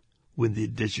ourselves with the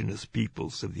indigenous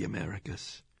peoples of the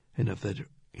Americas and of the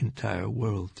entire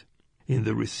world in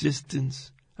the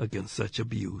resistance against such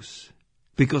abuse,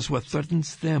 because what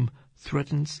threatens them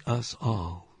threatens us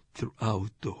all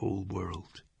throughout the whole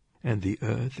world and the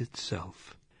earth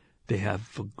itself. They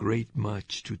have a great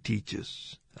much to teach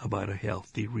us about a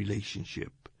healthy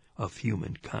relationship of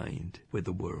humankind with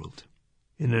the world.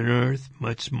 In an earth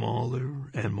much smaller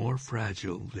and more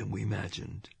fragile than we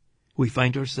imagined, we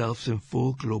find ourselves in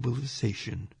full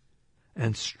globalization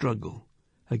and struggle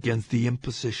against the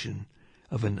imposition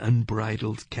of an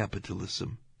unbridled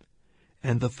capitalism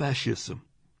and the fascism,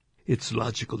 its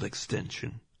logical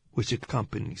extension, which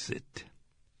accompanies it.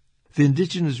 The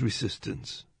indigenous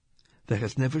resistance that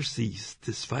has never ceased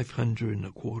this 500 and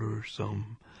a quarter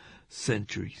some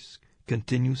centuries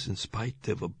continues in spite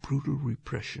of a brutal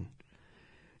repression.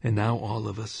 And now all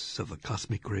of us of the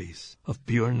cosmic race, of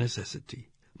pure necessity,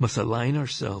 must align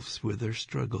ourselves with their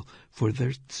struggle, for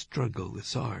their struggle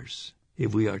is ours,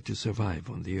 if we are to survive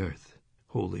on the earth,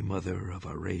 Holy Mother of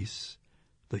our race,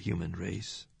 the human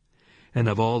race, and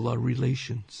of all our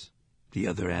relations, the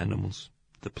other animals,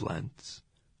 the plants,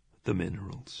 the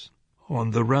minerals.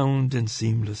 On the round and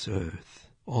seamless earth,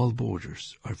 all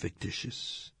borders are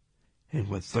fictitious, and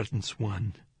what threatens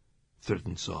one,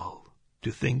 threatens all. To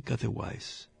think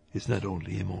otherwise is not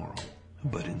only immoral,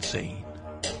 but insane.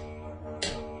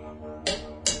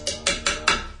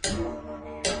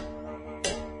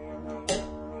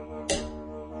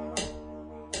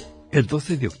 El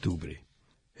 12 de octubre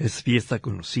es fiesta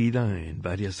conocida en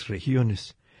varias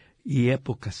regiones y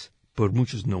épocas por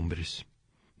muchos nombres.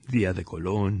 Día de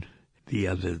Colón,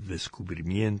 Día del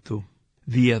Descubrimiento,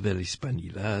 Día de la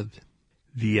Hispanidad,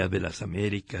 Día de las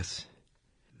Américas,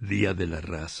 Día de la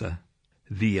Raza,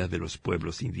 Día de los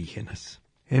Pueblos Indígenas.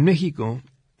 En México,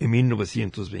 en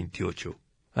 1928,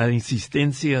 a la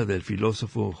insistencia del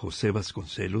filósofo José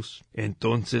Vasconcelos,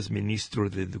 entonces ministro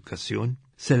de Educación,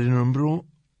 se le nombró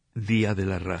Día de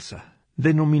la Raza,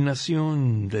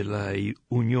 denominación de la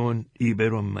Unión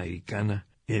Iberoamericana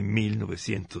en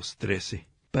 1913,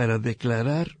 para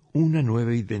declarar una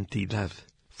nueva identidad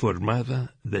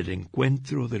formada del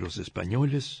encuentro de los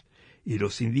españoles y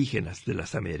los indígenas de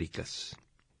las Américas.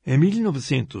 En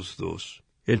 1902,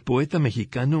 el poeta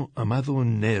mexicano Amado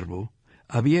Nervo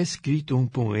había escrito un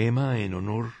poema en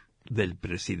honor del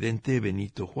presidente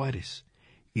Benito Juárez,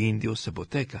 indio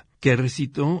zapoteca, que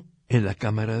recitó en la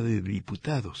Cámara de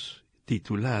Diputados,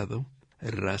 titulado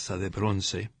Raza de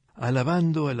Bronce,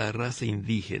 alabando a la raza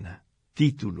indígena,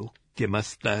 título que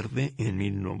más tarde, en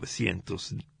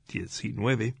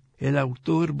 1919, el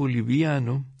autor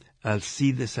boliviano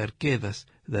Alcides Arquedas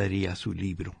daría a su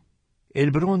libro.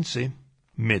 El bronce,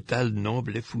 metal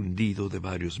noble fundido de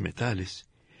varios metales,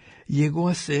 llegó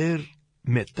a ser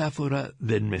metáfora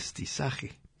del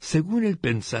mestizaje. Según el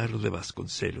pensar de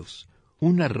Vasconcelos,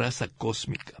 una raza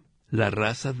cósmica, la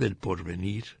raza del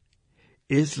porvenir,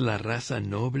 es la raza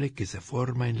noble que se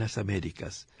forma en las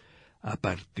Américas a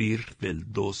partir del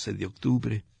 12 de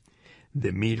octubre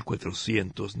de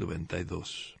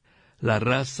 1492. La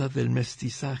raza del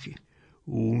mestizaje,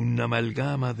 una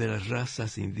amalgama de las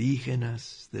razas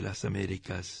indígenas de las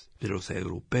Américas, de los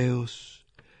europeos,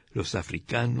 los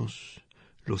africanos,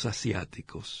 los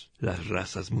asiáticos, las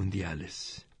razas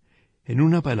mundiales. En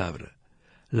una palabra,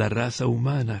 la raza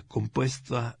humana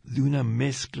compuesta de una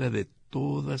mezcla de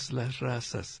todas las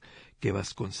razas que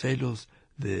Vasconcelos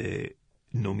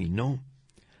denominó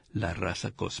la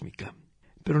raza cósmica.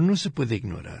 Pero no se puede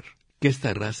ignorar que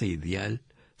esta raza ideal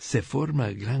se forma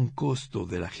a gran costo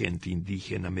de la gente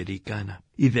indígena americana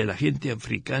y de la gente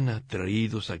africana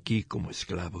traídos aquí como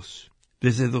esclavos.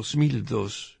 Desde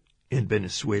 2002, en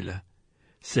Venezuela,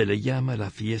 se le llama la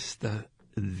fiesta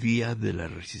Día de la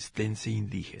Resistencia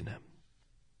Indígena.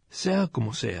 Sea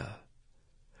como sea,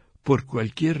 por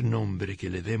cualquier nombre que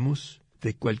le demos,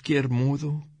 de cualquier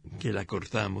modo que la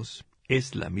cortamos,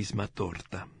 es la misma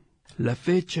torta. La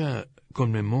fecha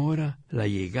conmemora la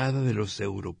llegada de los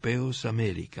europeos a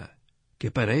América, que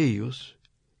para ellos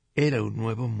era un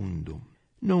nuevo mundo,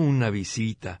 no una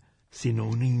visita, sino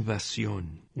una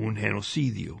invasión, un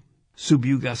genocidio,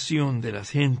 subyugación de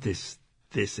las gentes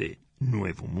de ese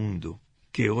nuevo mundo,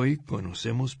 que hoy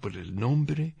conocemos por el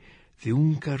nombre de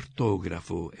un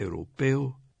cartógrafo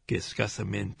europeo que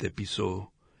escasamente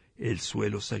pisó el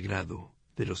suelo sagrado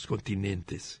de los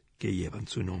continentes que llevan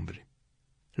su nombre.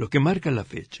 Lo que marca la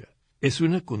fecha es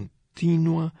una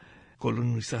continua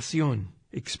colonización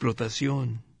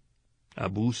explotación,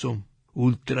 abuso,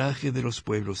 ultraje de los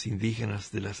pueblos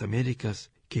indígenas de las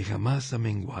Américas que jamás ha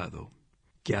menguado,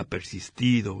 que ha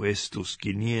persistido estos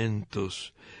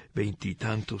 520 y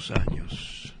tantos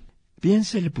años. Bien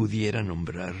se le pudiera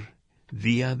nombrar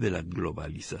Día de la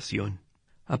Globalización.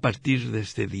 A partir de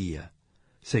este día,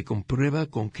 se comprueba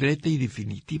concreta y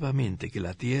definitivamente que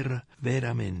la Tierra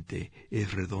veramente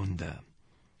es redonda,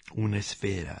 una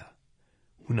esfera,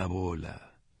 una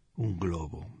bola, un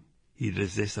globo. Y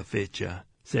desde esa fecha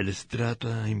se les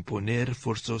trata de imponer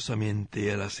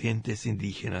forzosamente a las gentes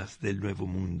indígenas del Nuevo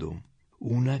Mundo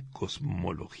una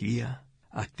cosmología,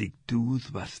 actitud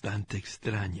bastante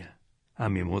extraña, a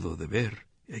mi modo de ver,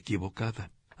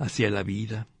 equivocada, hacia la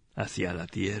vida, hacia la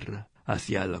tierra,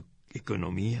 hacia la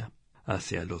economía,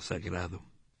 hacia lo sagrado,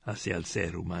 hacia el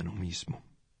ser humano mismo.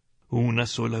 Una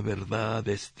sola verdad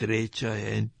estrecha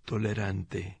e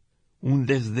intolerante, un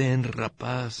desdén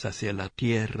rapaz hacia la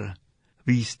tierra,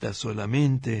 vista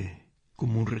solamente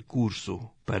como un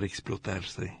recurso para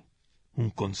explotarse,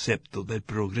 un concepto del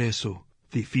progreso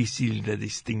difícil de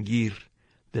distinguir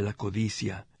de la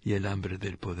codicia y el hambre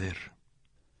del poder.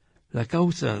 La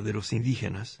causa de los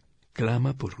indígenas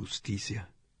clama por justicia.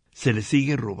 Se les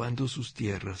sigue robando sus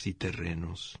tierras y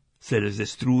terrenos. Se les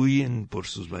destruyen por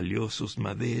sus valiosos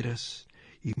maderas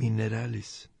y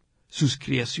minerales. Sus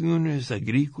creaciones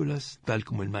agrícolas, tal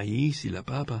como el maíz y la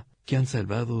papa, que han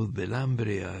salvado del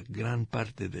hambre a gran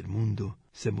parte del mundo,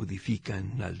 se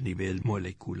modifican al nivel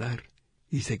molecular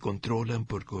y se controlan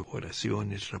por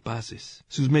corporaciones rapaces.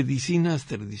 Sus medicinas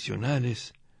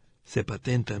tradicionales se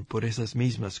patentan por esas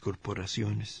mismas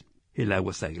corporaciones. El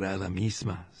agua sagrada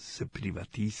misma se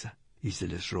privatiza y se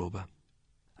les roba.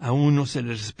 Aún no se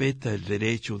les respeta el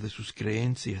derecho de sus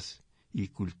creencias y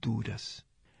culturas,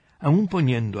 aún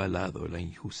poniendo al lado la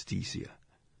injusticia.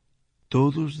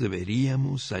 Todos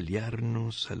deberíamos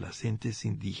aliarnos a las gentes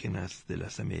indígenas de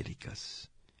las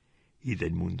Américas y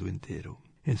del mundo entero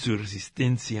en su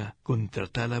resistencia contra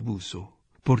tal abuso,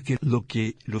 porque lo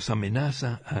que los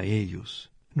amenaza a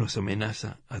ellos nos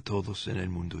amenaza a todos en el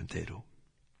mundo entero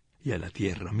y a la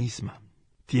tierra misma.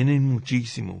 Tienen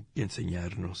muchísimo que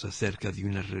enseñarnos acerca de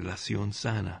una relación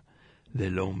sana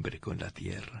del hombre con la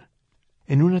tierra.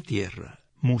 En una tierra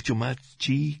mucho más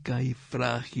chica y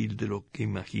frágil de lo que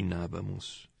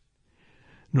imaginábamos,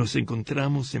 nos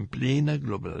encontramos en plena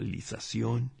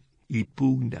globalización y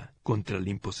pugna contra la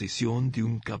imposición de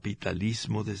un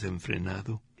capitalismo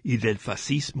desenfrenado y del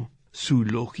fascismo, su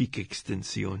lógica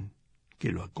extensión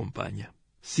que lo acompaña.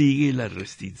 Sigue la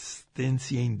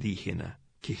resistencia indígena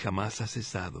que jamás ha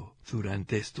cesado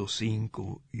durante estos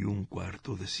 5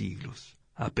 1/4 de siglos,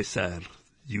 a pesar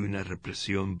de una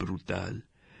represión brutal.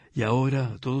 Y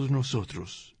ahora todos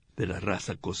nosotros, de la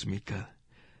raza cósmica,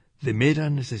 de mera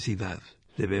necesidad,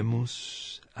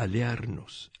 debemos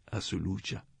aliarnos a su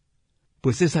lucha.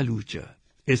 Pues esa lucha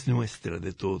es nuestra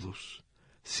de todos,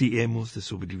 si hemos de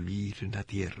sobrevivir en la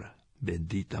tierra,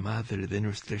 bendita madre de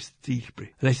nuestra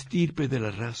estirpe, la estirpe de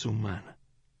la raza humana,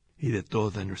 y de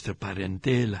toda nuestra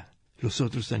parentela, los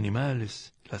otros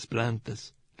animales, las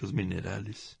plantas, los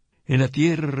minerales. En la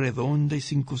tierra redonda y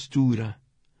sin costura,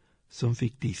 son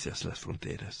ficticias las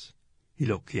fronteras, y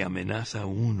lo que amenaza a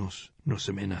unos nos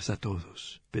amenaza a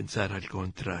todos. Pensar al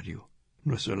contrario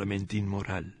no es solamente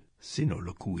inmoral, sino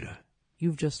locura.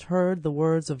 You've just heard the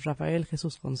words of Rafael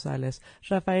Jesus Gonzalez.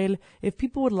 Rafael, if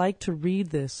people would like to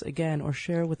read this again or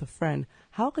share with a friend,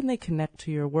 how can they connect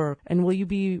to your work? And will you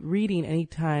be reading any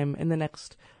time in the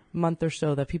next month or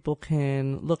so that people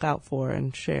can look out for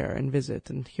and share and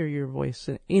visit and hear your voice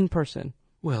in person?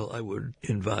 Well, I would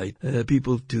invite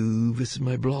people to visit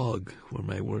my blog where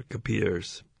my work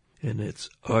appears. And it's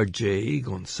RJ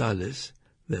Gonzalez.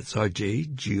 That's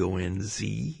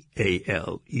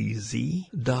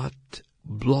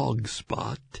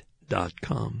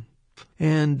RJGonzalez.blogspot.com.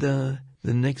 And the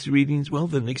next readings I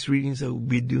will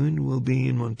be doing will be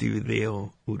in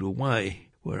Montevideo, Uruguay,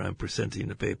 where I'm presenting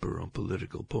a paper on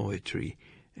political poetry,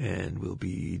 and we'll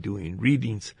be doing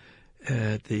readings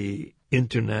at the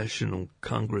International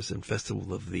Congress and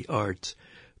Festival of the Arts,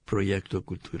 Proyecto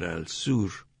Cultural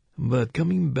Sur. But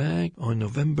coming back on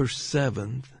November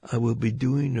 7th, I will be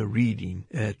doing a reading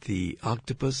at the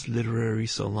Octopus Literary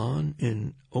Salon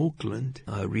in Oakland,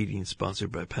 a reading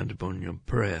sponsored by Pandemonium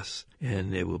Press,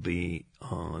 and it will be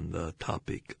on the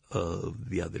topic of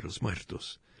Dia de los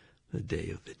Muertos, the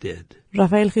Day of the Dead.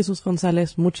 Rafael Jesús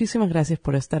González, muchísimas gracias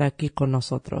por estar aquí con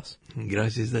nosotros.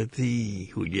 Gracias a ti,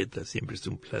 Julieta, siempre es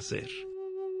un placer.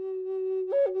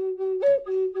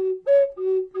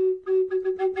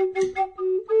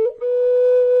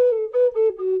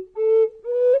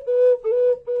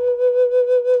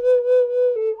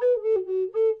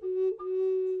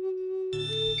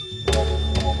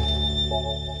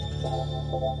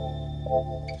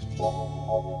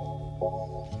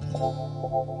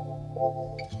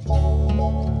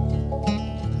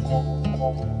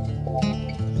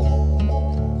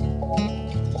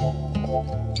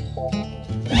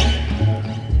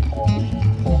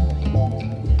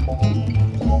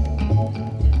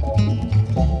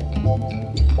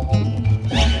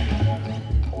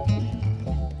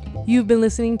 You've been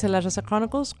listening to La Raza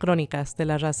Chronicles, Cronicas de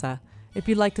la Raza. If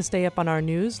you'd like to stay up on our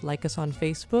news, like us on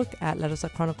Facebook at La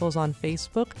Raza Chronicles on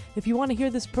Facebook. If you want to hear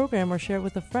this program or share it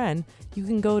with a friend, you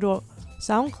can go to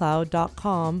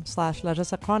soundcloud.com/La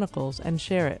Raza Chronicles and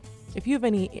share it. If you have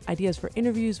any ideas for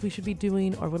interviews we should be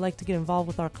doing or would like to get involved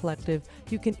with our collective,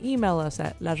 you can email us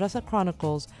at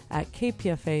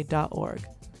larazachronicles@kpfa.org.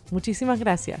 Muchísimas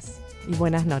gracias y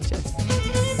buenas noches.